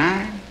grade?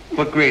 9?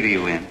 What grade are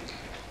you in?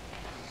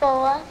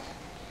 4.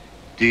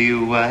 Do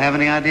you have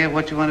any idea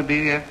what you want to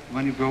be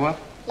when you grow up?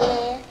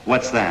 Yeah.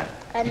 What's that?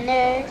 A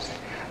nurse.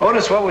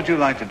 Otis, what would you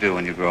like to do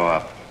when you grow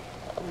up?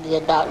 Be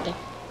a doctor.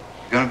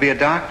 You going to be a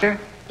doctor?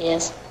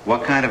 Yes.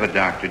 What kind of a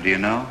doctor, do you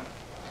know?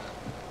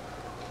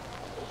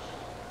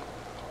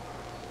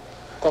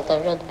 I think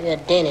I'd rather be a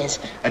dentist.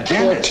 A dentist?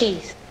 Cure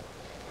teeth.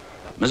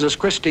 Mrs.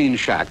 Christine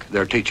Shack,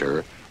 their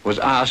teacher, was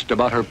asked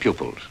about her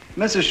pupils.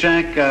 Mrs.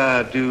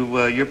 Shack,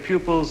 do your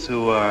pupils,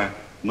 who are,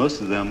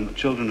 most of them,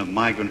 children of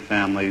migrant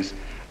families,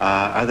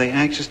 are they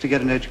anxious to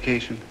get an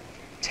education?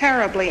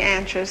 Terribly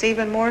anxious,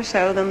 even more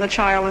so than the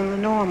child in the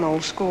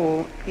normal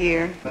school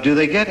year. Do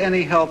they get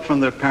any help from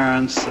their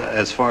parents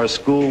as far as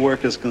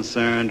schoolwork is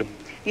concerned?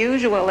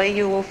 Usually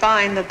you will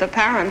find that the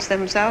parents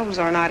themselves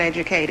are not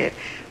educated.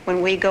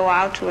 When we go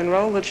out to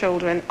enroll the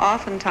children,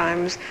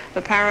 oftentimes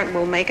the parent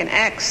will make an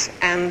X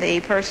and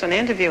the person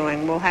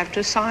interviewing will have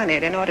to sign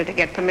it in order to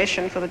get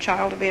permission for the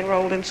child to be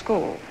enrolled in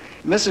school.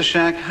 Mrs.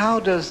 Shack, how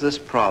does this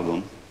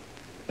problem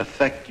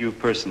affect you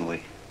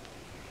personally?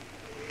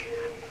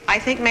 I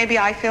think maybe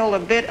I feel a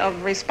bit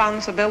of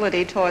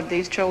responsibility toward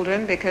these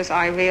children because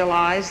I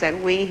realize that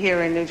we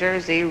here in New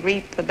Jersey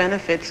reap the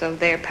benefits of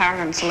their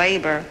parents'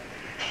 labor,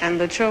 and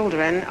the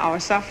children are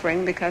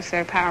suffering because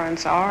their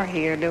parents are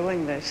here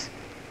doing this.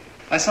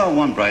 I saw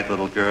one bright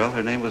little girl.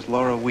 Her name was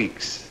Laura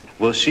Weeks.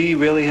 Will she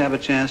really have a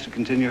chance to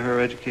continue her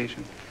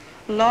education?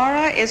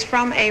 Laura is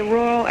from a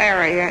rural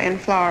area in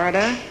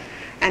Florida,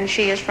 and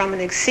she is from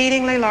an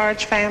exceedingly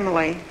large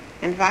family.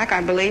 In fact, I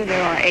believe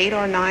there are 8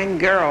 or 9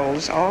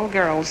 girls, all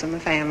girls in the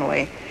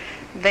family.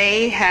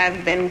 They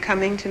have been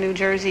coming to New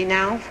Jersey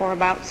now for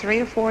about 3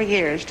 or 4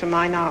 years, to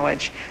my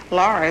knowledge.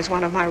 Laura is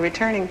one of my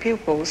returning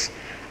pupils.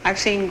 I've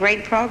seen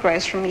great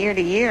progress from year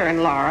to year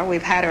in Laura.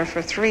 We've had her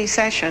for 3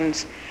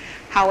 sessions.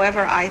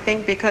 However, I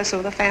think because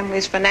of the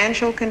family's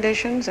financial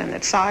conditions and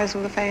the size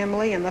of the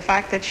family and the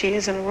fact that she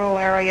is in a rural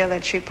area,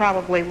 that she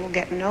probably will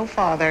get no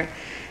farther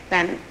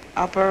than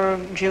upper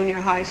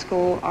junior high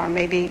school or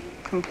maybe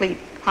complete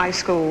high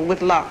school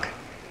with luck.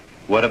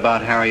 What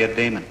about Harriet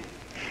Damon?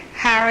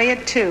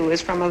 Harriet, too,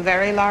 is from a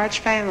very large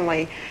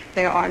family.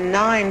 There are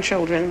 9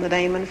 children in the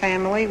Damon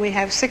family. We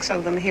have 6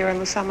 of them here in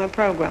the summer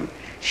program.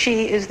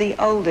 She is the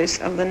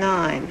oldest of the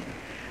 9.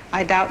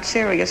 I doubt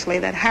seriously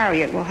that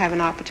Harriet will have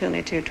an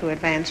opportunity to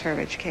advance her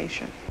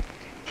education.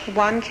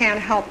 One can't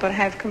help but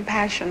have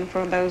compassion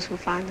for those who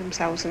find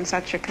themselves in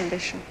such a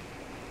condition.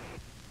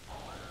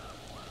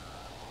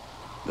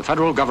 The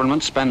federal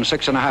government spends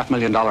 $6.5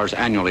 million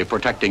annually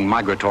protecting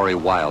migratory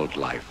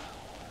wildlife.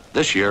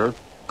 This year,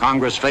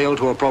 Congress failed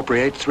to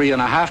appropriate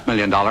 $3.5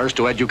 million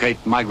to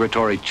educate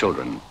migratory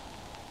children.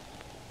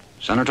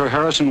 Senator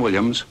Harrison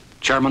Williams,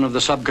 chairman of the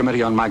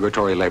Subcommittee on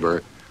Migratory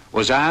Labor,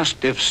 was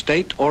asked if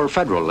state or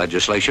federal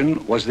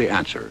legislation was the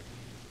answer.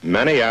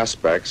 Many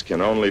aspects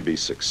can only be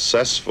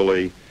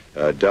successfully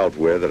dealt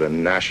with at a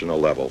national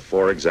level.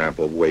 For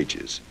example,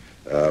 wages.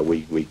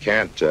 We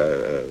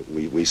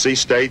see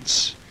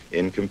states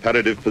in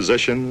competitive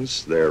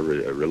positions. They're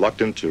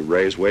reluctant to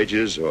raise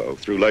wages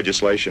through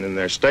legislation in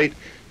their state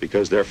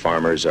because their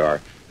farmers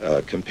are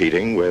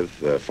competing with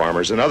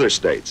farmers in other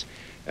states.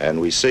 And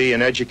we see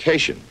in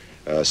education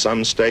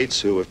some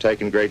states who have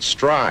taken great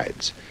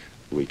strides.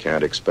 We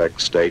can't expect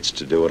states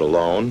to do it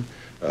alone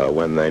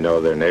when they know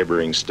their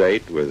neighboring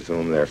state with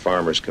whom their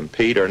farmers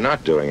compete are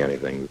not doing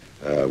anything.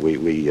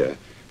 We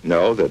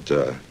know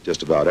that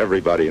just about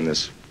everybody in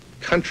this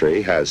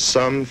country has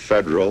some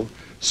federal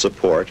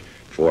support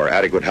for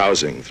adequate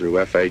housing through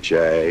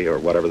FHA or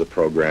whatever the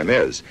program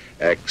is,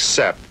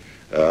 except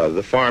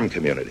the farm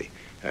community.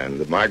 And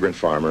the migrant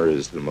farmer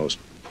is the most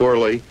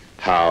poorly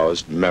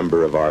housed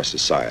member of our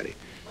society.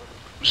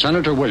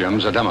 Senator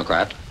Williams, a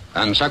Democrat,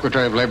 and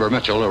Secretary of Labor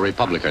Mitchell, a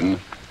Republican,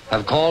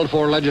 have called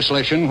for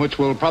legislation which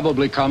will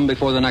probably come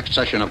before the next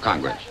session of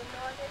Congress.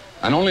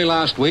 And only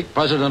last week,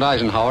 President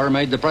Eisenhower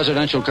made the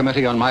Presidential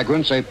Committee on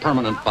Migrants a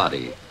permanent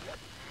body.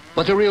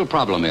 But the real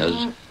problem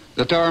is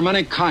that there are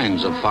many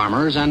kinds of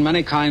farmers and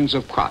many kinds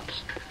of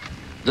crops.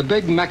 The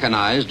big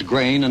mechanized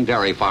grain and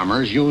dairy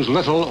farmers use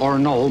little or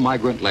no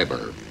migrant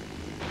labor.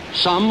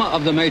 Some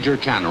of the major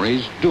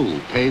canneries do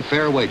pay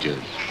fair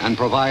wages and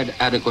provide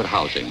adequate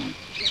housing.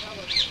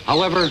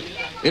 However,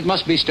 it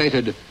must be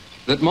stated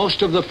that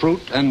most of the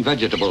fruit and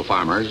vegetable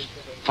farmers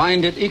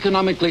find it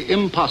economically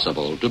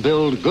impossible to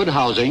build good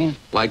housing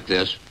like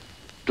this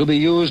to be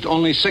used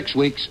only 6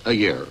 weeks a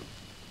year.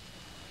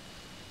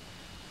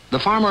 The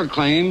farmer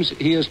claims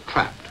he is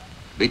trapped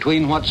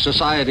between what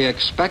society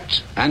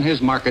expects and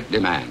his market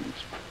demands.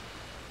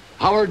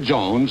 Howard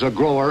Jones, a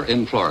grower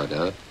in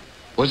Florida,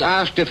 was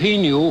asked if he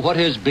knew what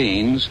his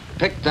beans,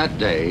 picked that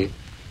day,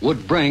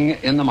 would bring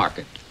in the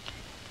market.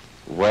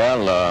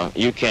 Well,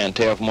 you can't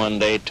tell from one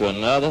day to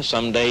another.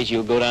 Some days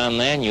you'll go down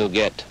there and you'll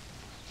get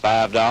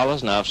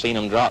 $5, and I've seen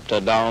them drop to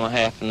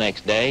 $1.50 the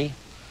next day.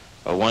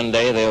 Or one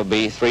day they'll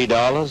be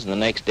 $3, and the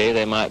next day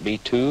they might be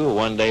 $2, or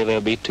one day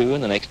they'll be $2,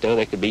 and the next day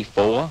they could be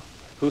 $4.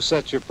 Who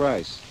sets your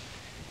price?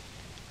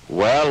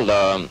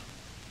 Well,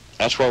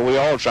 that's what we're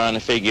all trying to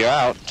figure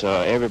out.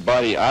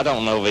 Everybody, I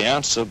don't know the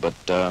answer, but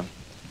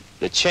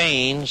the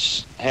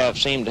chains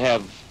seem to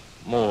have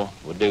more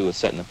to do with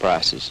setting the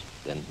prices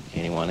than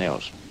anyone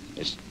else.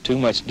 It's too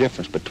much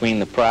difference between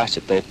the price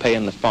that they're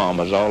paying the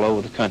farmers all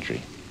over the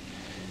country.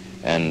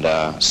 And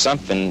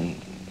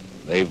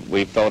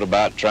we thought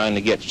about trying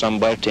to get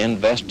somebody to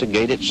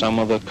investigate it, some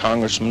of the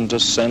congressmen, the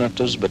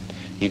senators, but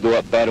you go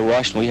up there to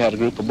Washington. We had a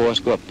group of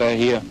boys go up there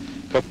here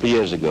a couple of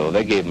years ago.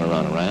 They gave them a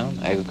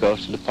runaround.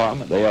 Agriculture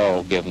Department, they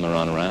all give them a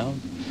runaround.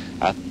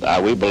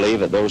 We believe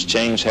that those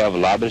chains have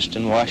lobbyists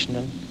in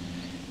Washington,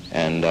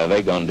 and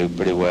they're going to do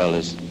pretty well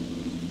as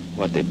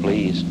what they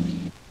please.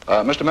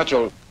 Mr.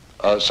 Mitchell,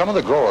 some of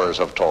the growers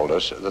have told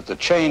us that the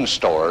chain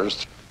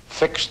stores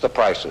fix the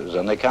prices,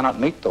 and they cannot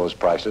meet those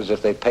prices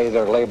if they pay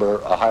their labor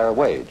a higher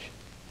wage.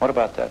 What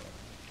about that?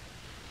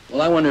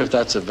 Well, I wonder if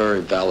that's a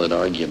very valid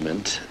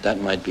argument.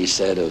 That might be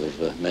said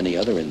of many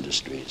other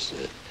industries.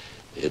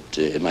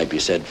 It might be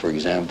said, for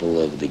example,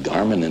 of the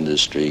garment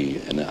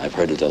industry, and I've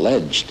heard it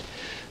alleged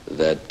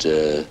that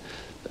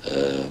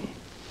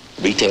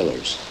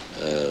retailers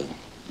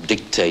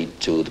dictate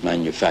to the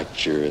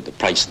manufacturer the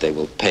price they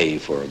will pay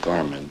for a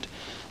garment,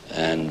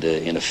 and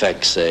in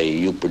effect say,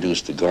 you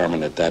produce the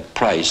garment at that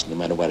price no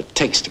matter what it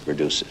takes to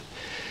produce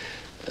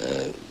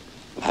it.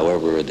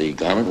 However, the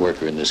garment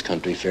worker in this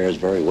country fares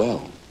very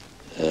well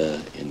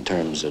in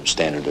terms of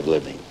standard of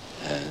living,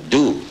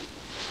 due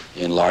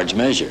in large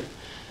measure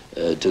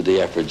to the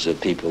efforts of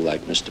people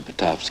like Mr.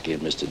 Potofsky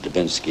and Mr.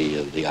 Davinsky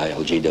of the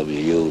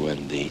ILGWU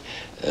and the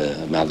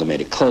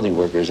Amalgamated Clothing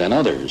Workers and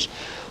others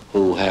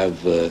who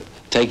have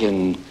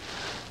taken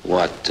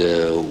what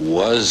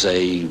was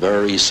a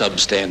very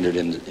substandard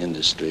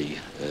industry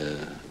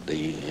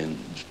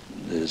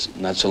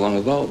not so long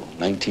ago,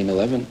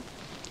 1911,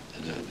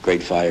 the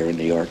Great Fire in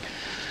New York.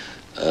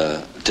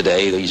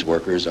 Today, these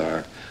workers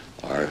are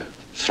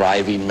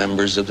thriving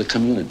members of the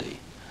community.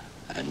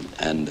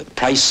 And the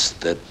price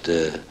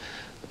that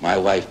my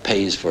wife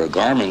pays for a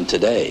garment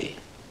today,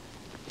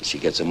 she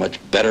gets a much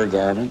better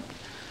garment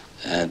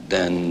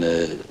than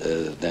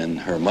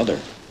her mother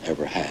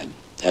ever had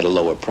at a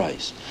lower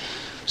price.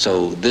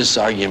 So this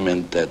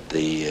argument that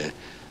the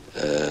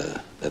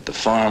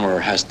farmer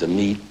has to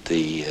meet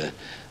the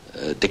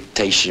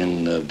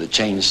dictation of the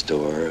chain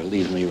store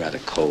leaves me rather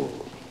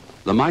cold.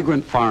 The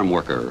migrant farm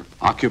worker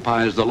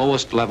occupies the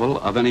lowest level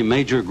of any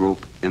major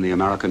group in the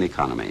American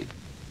economy.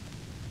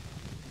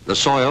 The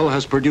soil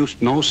has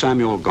produced no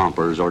Samuel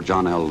Gompers or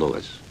John L.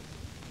 Lewis.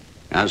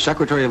 As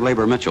Secretary of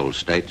Labor Mitchell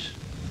states,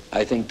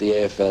 I think the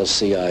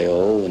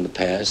AFL-CIO in the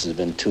past has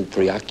been too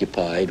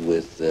preoccupied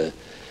with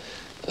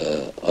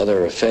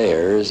other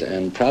affairs,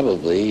 and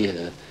probably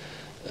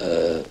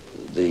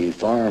the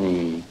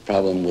farm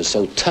problem was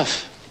so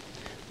tough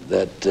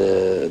that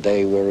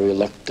they were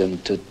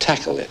reluctant to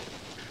tackle it.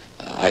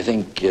 I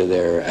think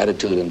their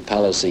attitude and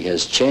policy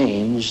has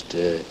changed,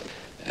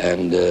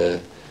 and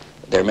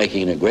they're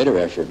making a greater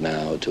effort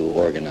now to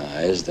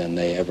organize than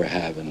they ever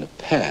have in the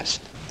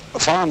past.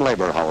 Farm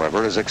labor,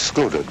 however, is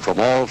excluded from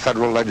all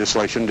federal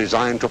legislation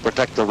designed to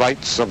protect the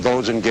rights of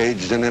those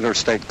engaged in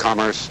interstate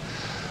commerce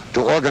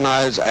to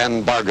organize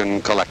and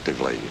bargain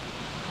collectively.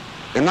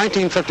 In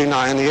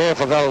 1959, the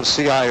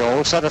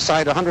AFL-CIO set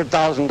aside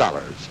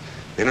 $100,000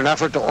 in an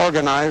effort to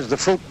organize the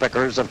fruit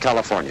pickers of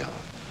California.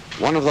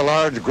 One of the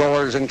large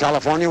growers in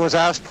California was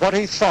asked what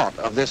he thought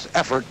of this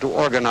effort to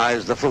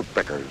organize the fruit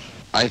pickers.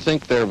 I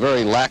think their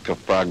very lack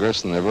of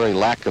progress and their very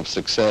lack of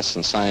success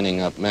in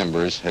signing up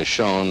members has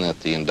shown that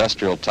the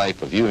industrial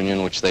type of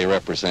union which they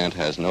represent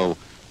has no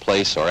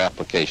place or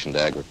application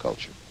to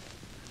agriculture.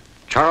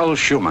 Charles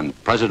Schumann,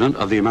 president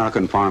of the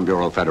American Farm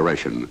Bureau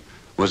Federation,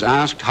 was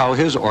asked how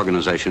his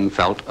organization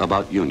felt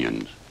about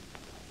unions.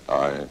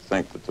 I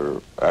think that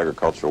the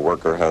agricultural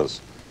worker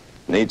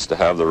needs to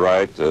have the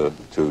right to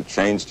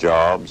change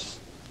jobs,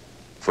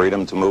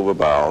 freedom to move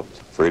about,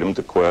 freedom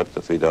to quit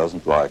if he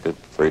doesn't like it,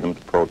 freedom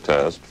to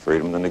protest,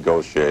 freedom to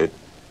negotiate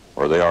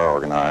where they are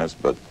organized,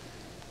 but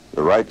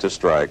the right to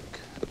strike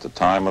at the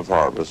time of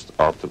harvest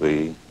ought to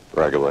be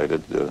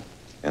regulated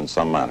in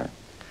some manner.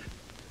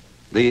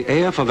 The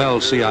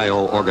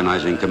AFL-CIO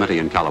Organizing Committee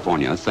in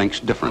California thinks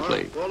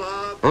differently.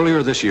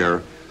 Earlier this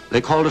year,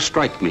 they called a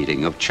strike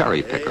meeting of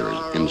cherry pickers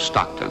in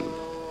Stockton.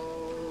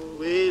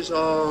 Always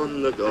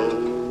on the go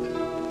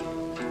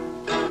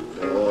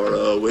for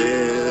a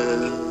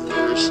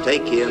winter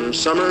steak in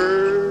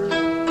summer,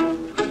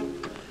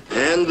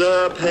 and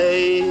the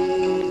pay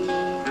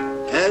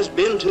has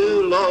been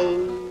too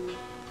low.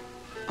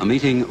 A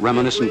meeting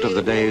reminiscent of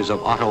the days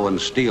of auto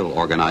and steel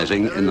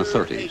organizing in the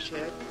 30s.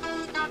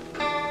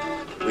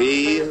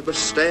 We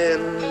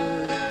stand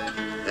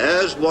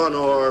as won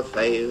or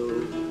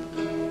failed.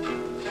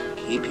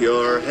 Keep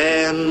your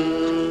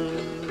hand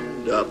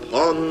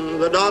upon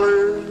the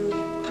dollar and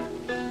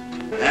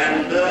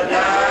the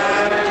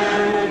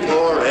dime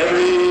for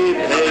every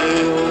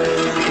pail.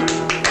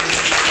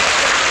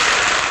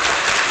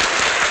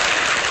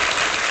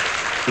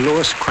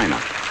 Louis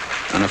Craner,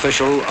 an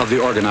official of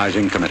the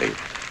organizing committee.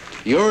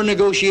 Your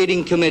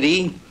negotiating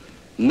committee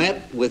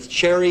met with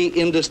cherry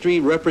industry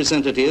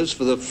representatives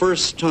for the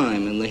first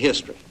time in the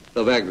history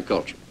of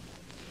agriculture.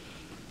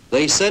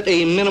 They set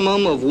a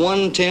minimum of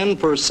 110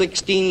 per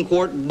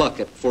 16-quart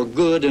bucket for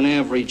good and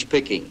average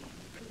picking.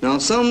 Now,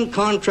 some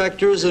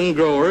contractors and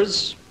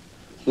growers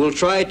will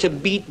try to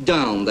beat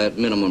down that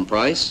minimum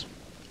price.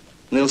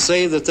 They'll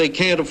say that they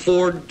can't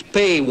afford to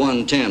pay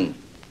 110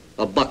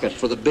 a bucket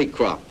for the big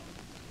crop,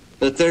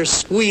 that they're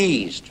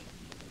squeezed,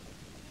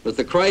 that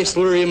the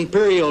Chrysler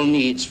Imperial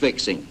needs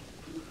fixing,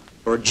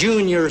 or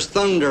Junior's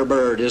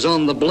Thunderbird is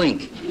on the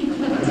blink.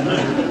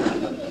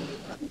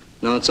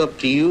 Now it's up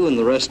to you and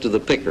the rest of the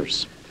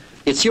pickers.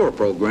 It's your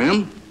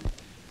program.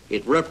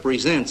 It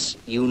represents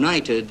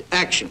united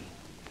action.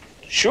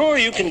 Sure,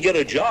 you can get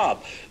a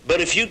job,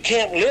 but if you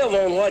can't live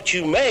on what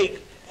you make,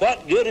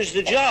 what good is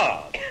the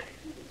job?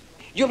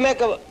 You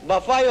make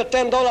about $5 or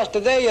 $10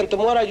 today, and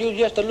tomorrow you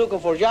just looking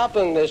for a job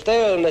and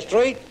stay on the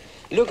street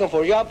looking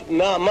for a job.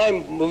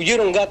 You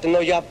don't got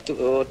no job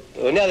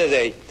another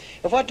day.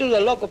 And what do the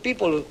local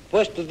people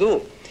supposed to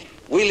do?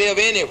 We live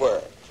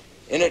anywhere,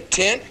 in a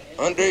tent,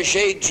 under a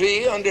shade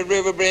tree, under a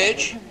river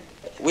bridge.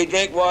 We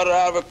drink water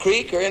out of a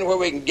creek or anywhere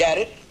we can get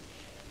it.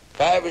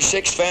 5 or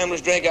 6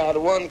 families drink out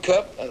of 1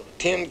 cup, a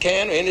tin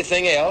can, or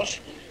anything else.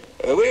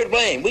 We're to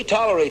blame. We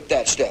tolerate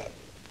that stuff.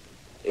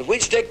 If we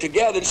stick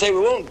together and say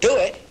we won't do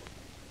it,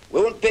 we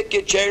won't pick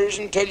your cherries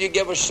until you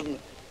give us some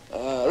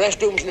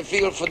restrooms in the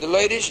field for the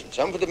ladies,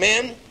 some for the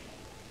men,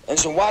 and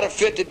some water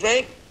fit to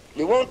drink,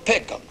 we won't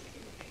pick them.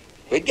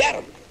 We get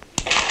them.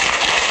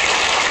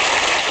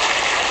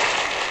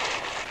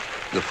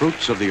 The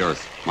fruits of the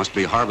earth must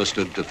be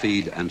harvested to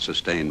feed and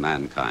sustain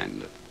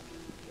mankind.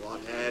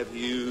 What have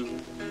you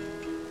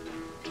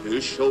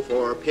to show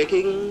for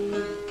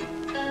picking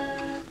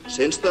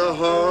since the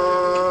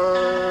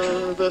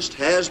harvest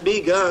has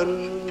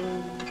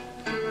begun?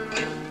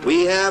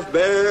 We have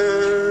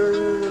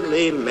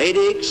barely made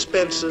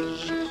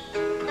expenses,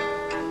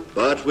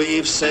 but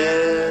we've set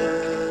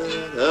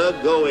a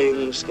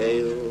going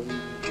scale.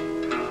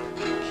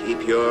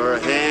 Keep your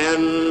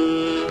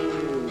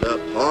hand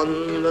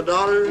upon the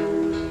dollar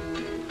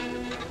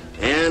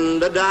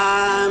and a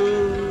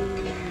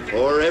dime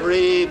for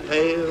every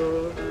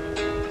pail.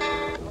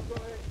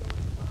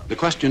 The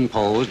question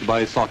posed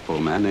by thoughtful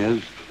men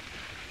is,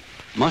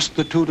 must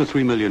the 2 to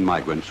 3 million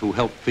migrants who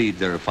help feed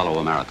their fellow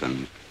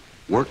Americans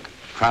work,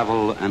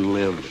 travel, and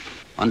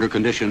live under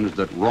conditions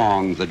that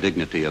wrong the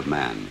dignity of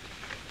man?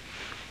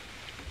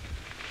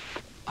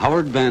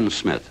 Howard Van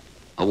Smith,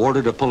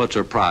 awarded a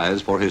Pulitzer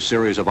Prize for his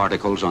series of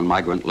articles on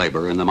migrant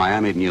labor in the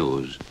Miami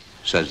News,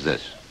 says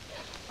this.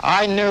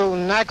 I knew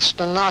next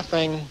to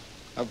nothing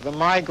of the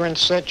migrant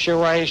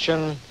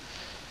situation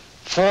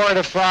 4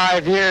 to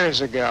 5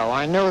 years ago.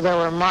 I knew there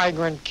were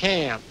migrant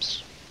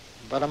camps,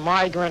 but a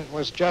migrant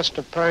was just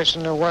a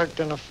person who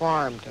worked in a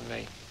farm to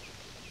me.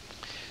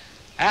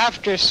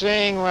 After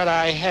seeing what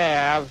I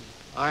have,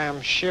 I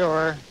am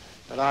sure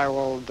that I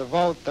will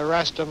devote the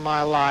rest of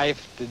my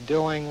life to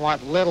doing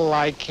what little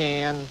I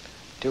can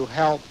to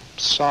help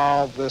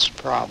solve this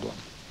problem.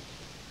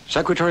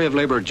 Secretary of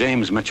Labor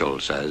James Mitchell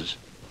says,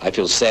 I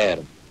feel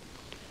sad.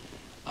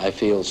 I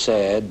feel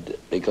sad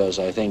because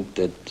I think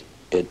that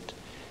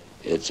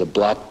it's a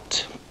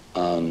blot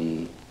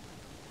on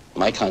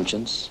my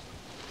conscience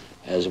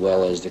as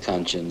well as the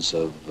conscience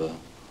of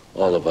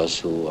all of us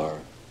who are,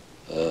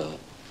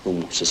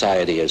 whom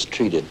society has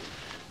treated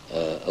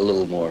a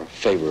little more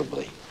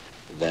favorably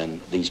than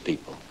these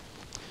people.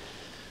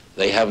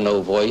 They have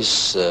no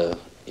voice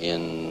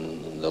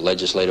in the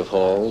legislative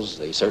halls.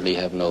 They certainly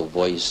have no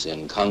voice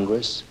in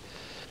Congress.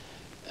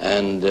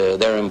 And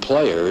their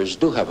employers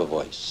do have a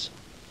voice.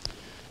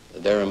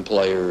 Their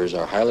employers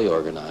are highly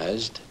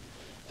organized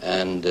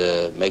and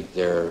make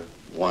their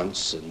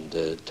wants and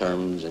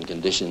terms and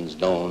conditions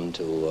known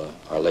to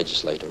our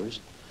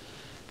legislators.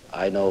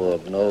 I know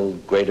of no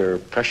greater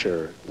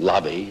pressure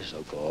lobby,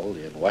 so-called,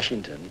 in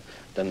Washington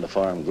than the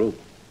farm group.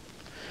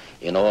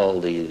 In all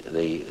the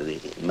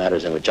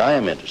matters in which I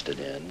am interested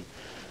in,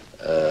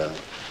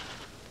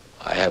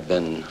 I have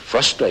been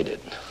frustrated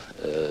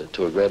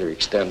to a greater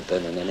extent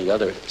than in any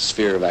other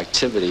sphere of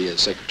activity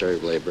as Secretary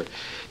of Labor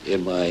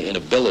in my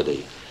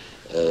inability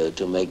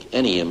to make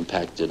any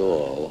impact at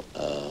all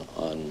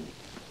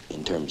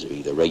in terms of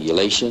either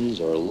regulations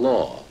or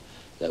law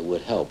that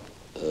would help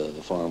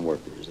the farm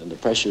workers. And the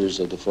pressures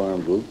of the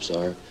farm groups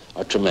are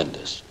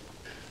tremendous.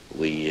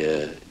 We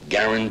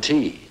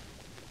guarantee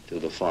to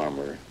the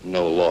farmer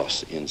no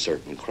loss in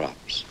certain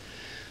crops.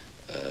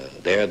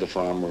 There the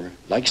farmer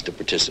likes to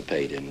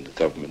participate in the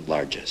government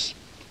largesse.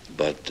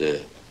 But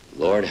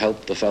Lord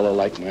help the fellow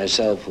like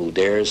myself who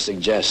dares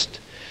suggest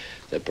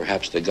that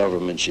perhaps the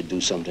government should do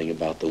something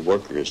about the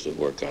workers that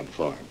work on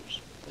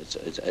farms.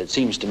 It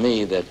seems to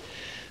me that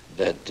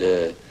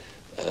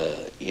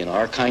in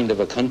our kind of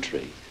a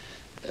country,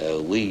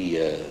 we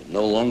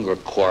no longer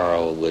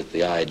quarrel with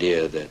the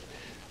idea that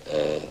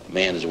a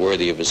man is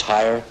worthy of his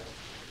hire,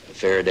 a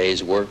fair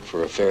day's work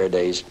for a fair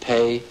day's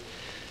pay.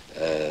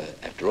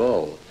 After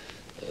all,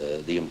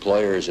 the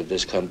employers of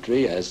this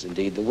country, as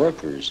indeed the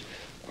workers,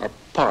 are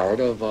part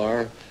of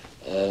our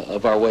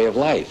way of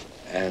life,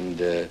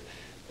 and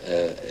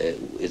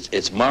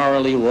it's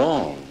morally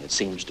wrong, it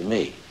seems to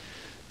me,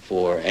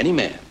 for any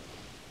man,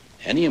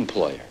 any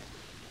employer,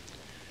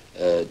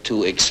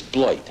 to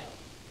exploit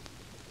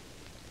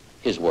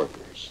his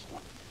workers.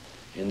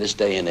 In this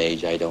day and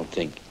age, I don't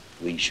think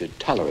we should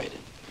tolerate it.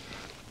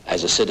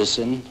 As a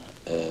citizen,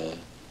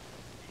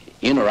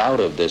 in or out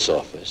of this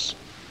office,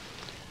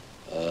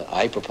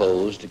 I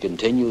propose to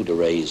continue to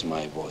raise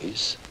my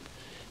voice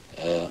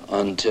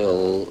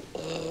until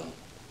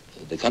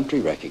the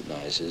country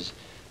recognizes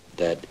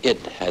that it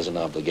has an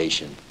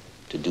obligation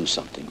to do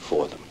something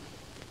for them.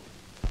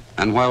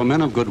 And while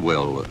men of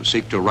goodwill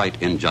seek to right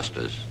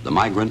injustice, the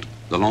migrant,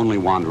 the lonely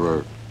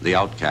wanderer, the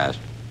outcast,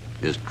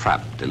 is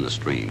trapped in the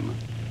stream.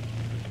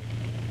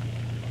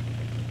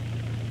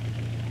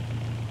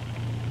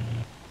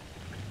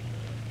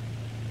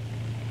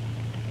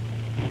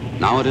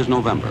 Now it is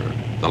November.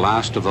 The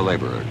last of the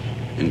laborers,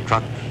 in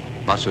trucks,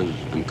 buses,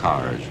 and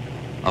cars,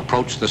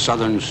 approach the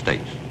southern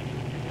states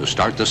to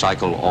start the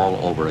cycle all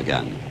over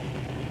again.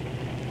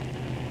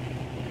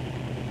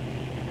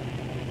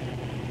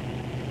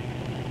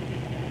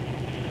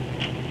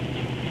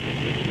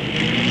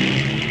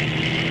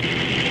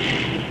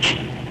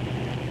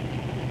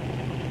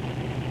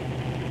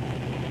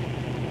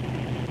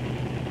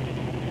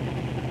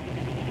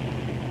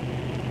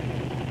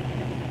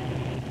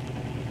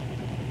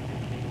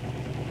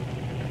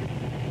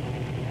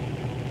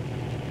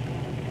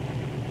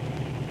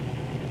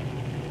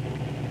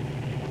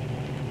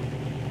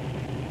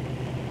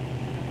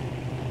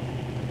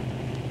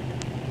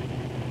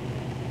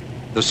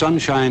 The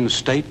Sunshine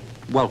State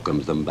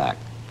welcomes them back.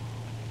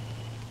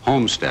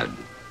 Homestead,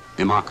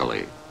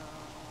 Immokalee,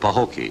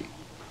 Pahokee,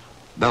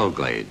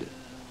 Belglade,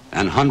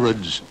 and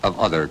hundreds of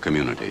other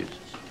communities.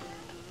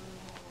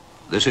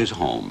 This is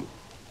home.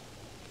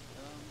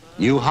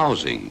 New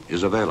housing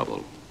is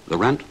available. The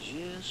rent,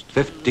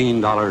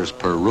 $15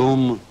 per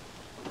room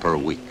per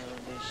week.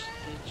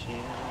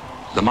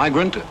 The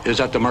migrant is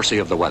at the mercy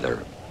of the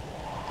weather.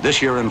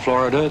 This year in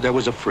Florida, there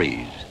was a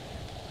freeze,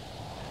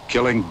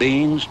 killing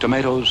beans,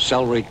 tomatoes,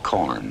 celery,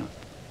 corn.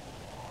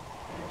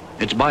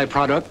 Its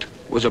byproduct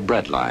was a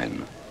bread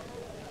line.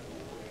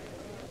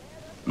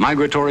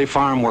 Migratory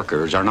farm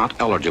workers are not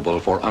eligible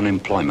for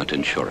unemployment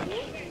insurance.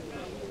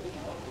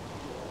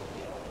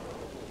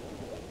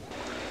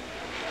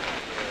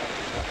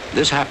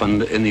 This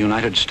happened in the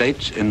United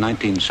States in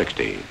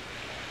 1960.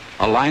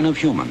 A line of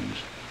humans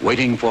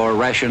waiting for a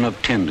ration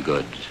of tinned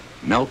goods,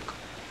 milk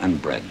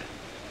and bread.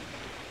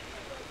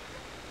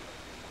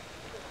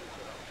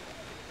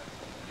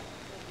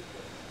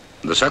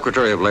 The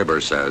Secretary of Labor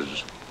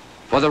says,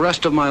 for the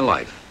rest of my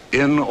life,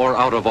 in or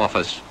out of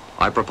office,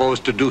 I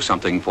propose to do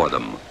something for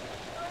them.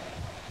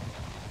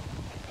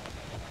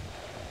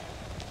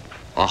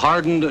 A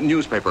hardened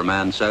newspaper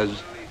man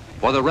says,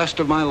 for the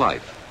rest of my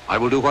life, I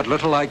will do what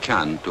little I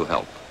can to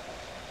help.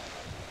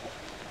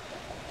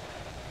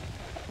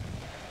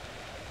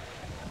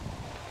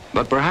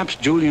 But perhaps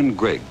Julian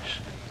Griggs,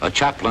 a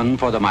chaplain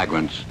for the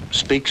migrants,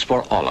 speaks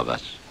for all of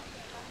us.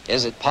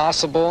 Is it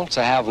possible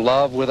to have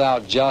love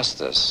without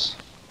justice?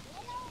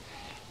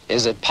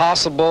 Is it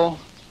possible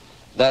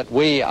that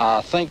we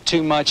think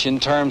too much in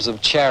terms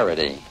of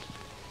charity,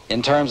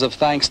 in terms of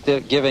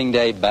Thanksgiving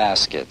Day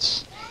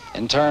baskets,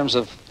 in terms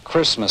of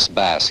Christmas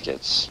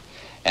baskets,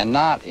 and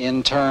not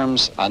in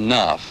terms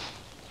enough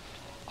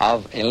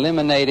of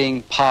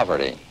eliminating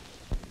poverty?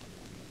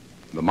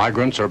 The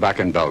migrants are back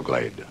in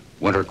Belglade,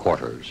 winter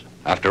quarters,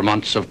 after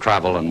months of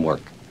travel and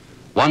work.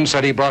 One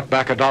said he brought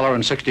back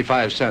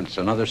 $1.65,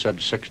 another said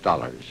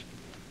 $6.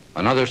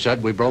 Another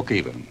said we broke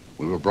even.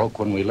 We were broke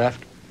when we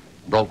left,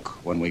 broke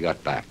when we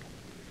got back.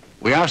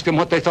 We asked them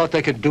what they thought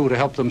they could do to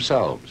help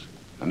themselves,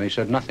 and they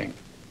said nothing.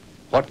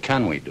 What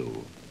can we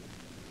do?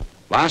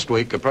 Last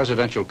week, a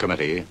presidential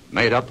committee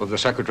made up of the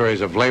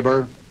Secretaries of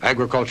Labor,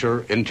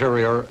 Agriculture,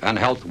 Interior, and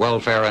Health,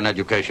 Welfare, and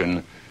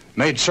Education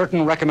made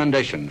certain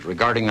recommendations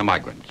regarding the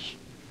migrants.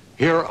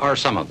 Here are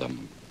some of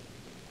them.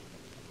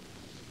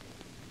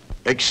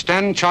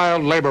 Extend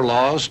child labor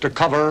laws to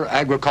cover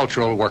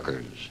agricultural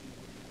workers.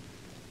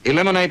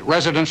 Eliminate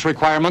residence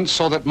requirements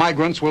so that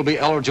migrants will be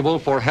eligible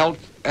for health,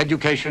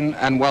 education,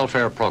 and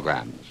welfare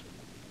programs.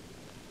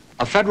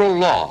 A federal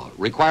law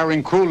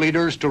requiring crew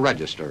leaders to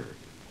register,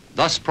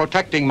 thus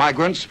protecting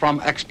migrants from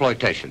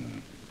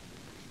exploitation.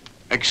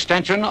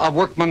 Extension of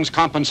workmen's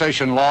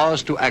compensation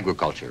laws to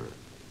agriculture.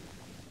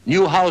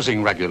 New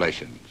housing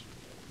regulations.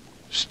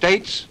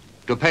 States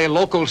to pay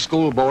local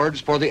school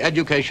boards for the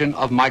education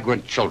of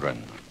migrant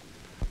children.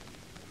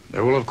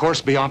 There will, of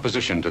course, be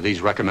opposition to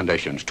these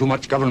recommendations. Too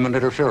much government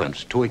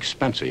interference, too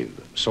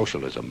expensive,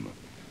 socialism.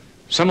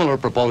 Similar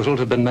proposals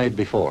have been made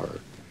before.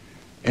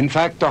 In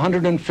fact,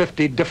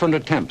 150 different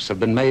attempts have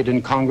been made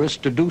in Congress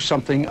to do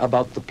something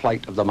about the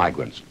plight of the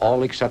migrants.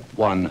 All except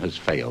one has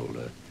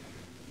failed.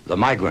 The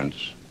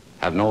migrants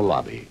have no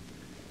lobby.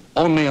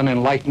 Only an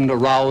enlightened,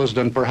 aroused,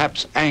 and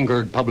perhaps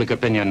angered public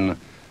opinion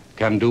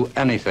can do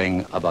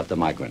anything about the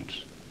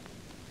migrants.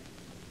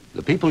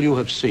 The people you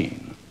have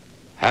seen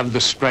have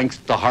the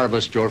strength to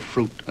harvest your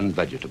fruit and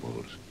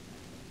vegetables.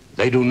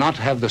 They do not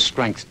have the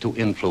strength to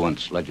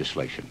influence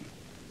legislation.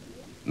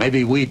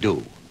 Maybe we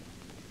do.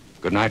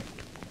 Good night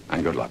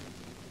and good luck.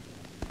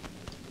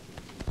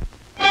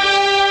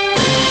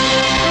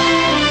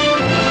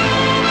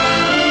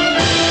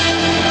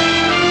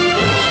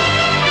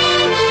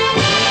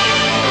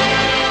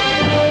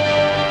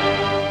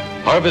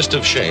 Harvest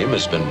of Shame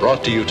has been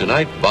brought to you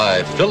tonight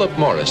by Philip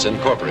Morris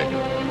Incorporated,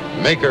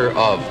 maker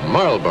of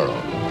Marlboro,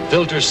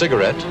 filter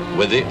cigarette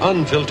with the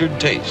unfiltered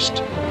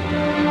taste.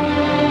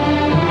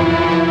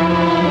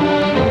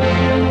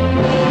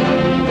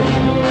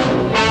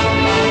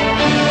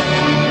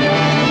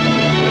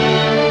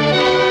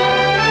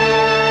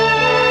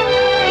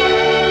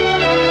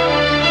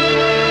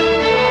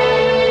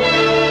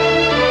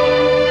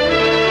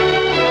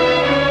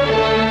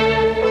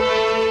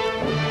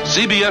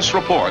 CBS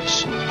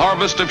Reports,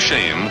 Harvest of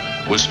Shame,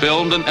 was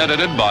filmed and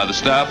edited by the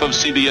staff of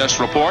CBS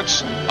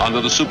Reports under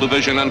the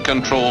supervision and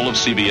control of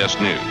CBS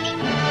News.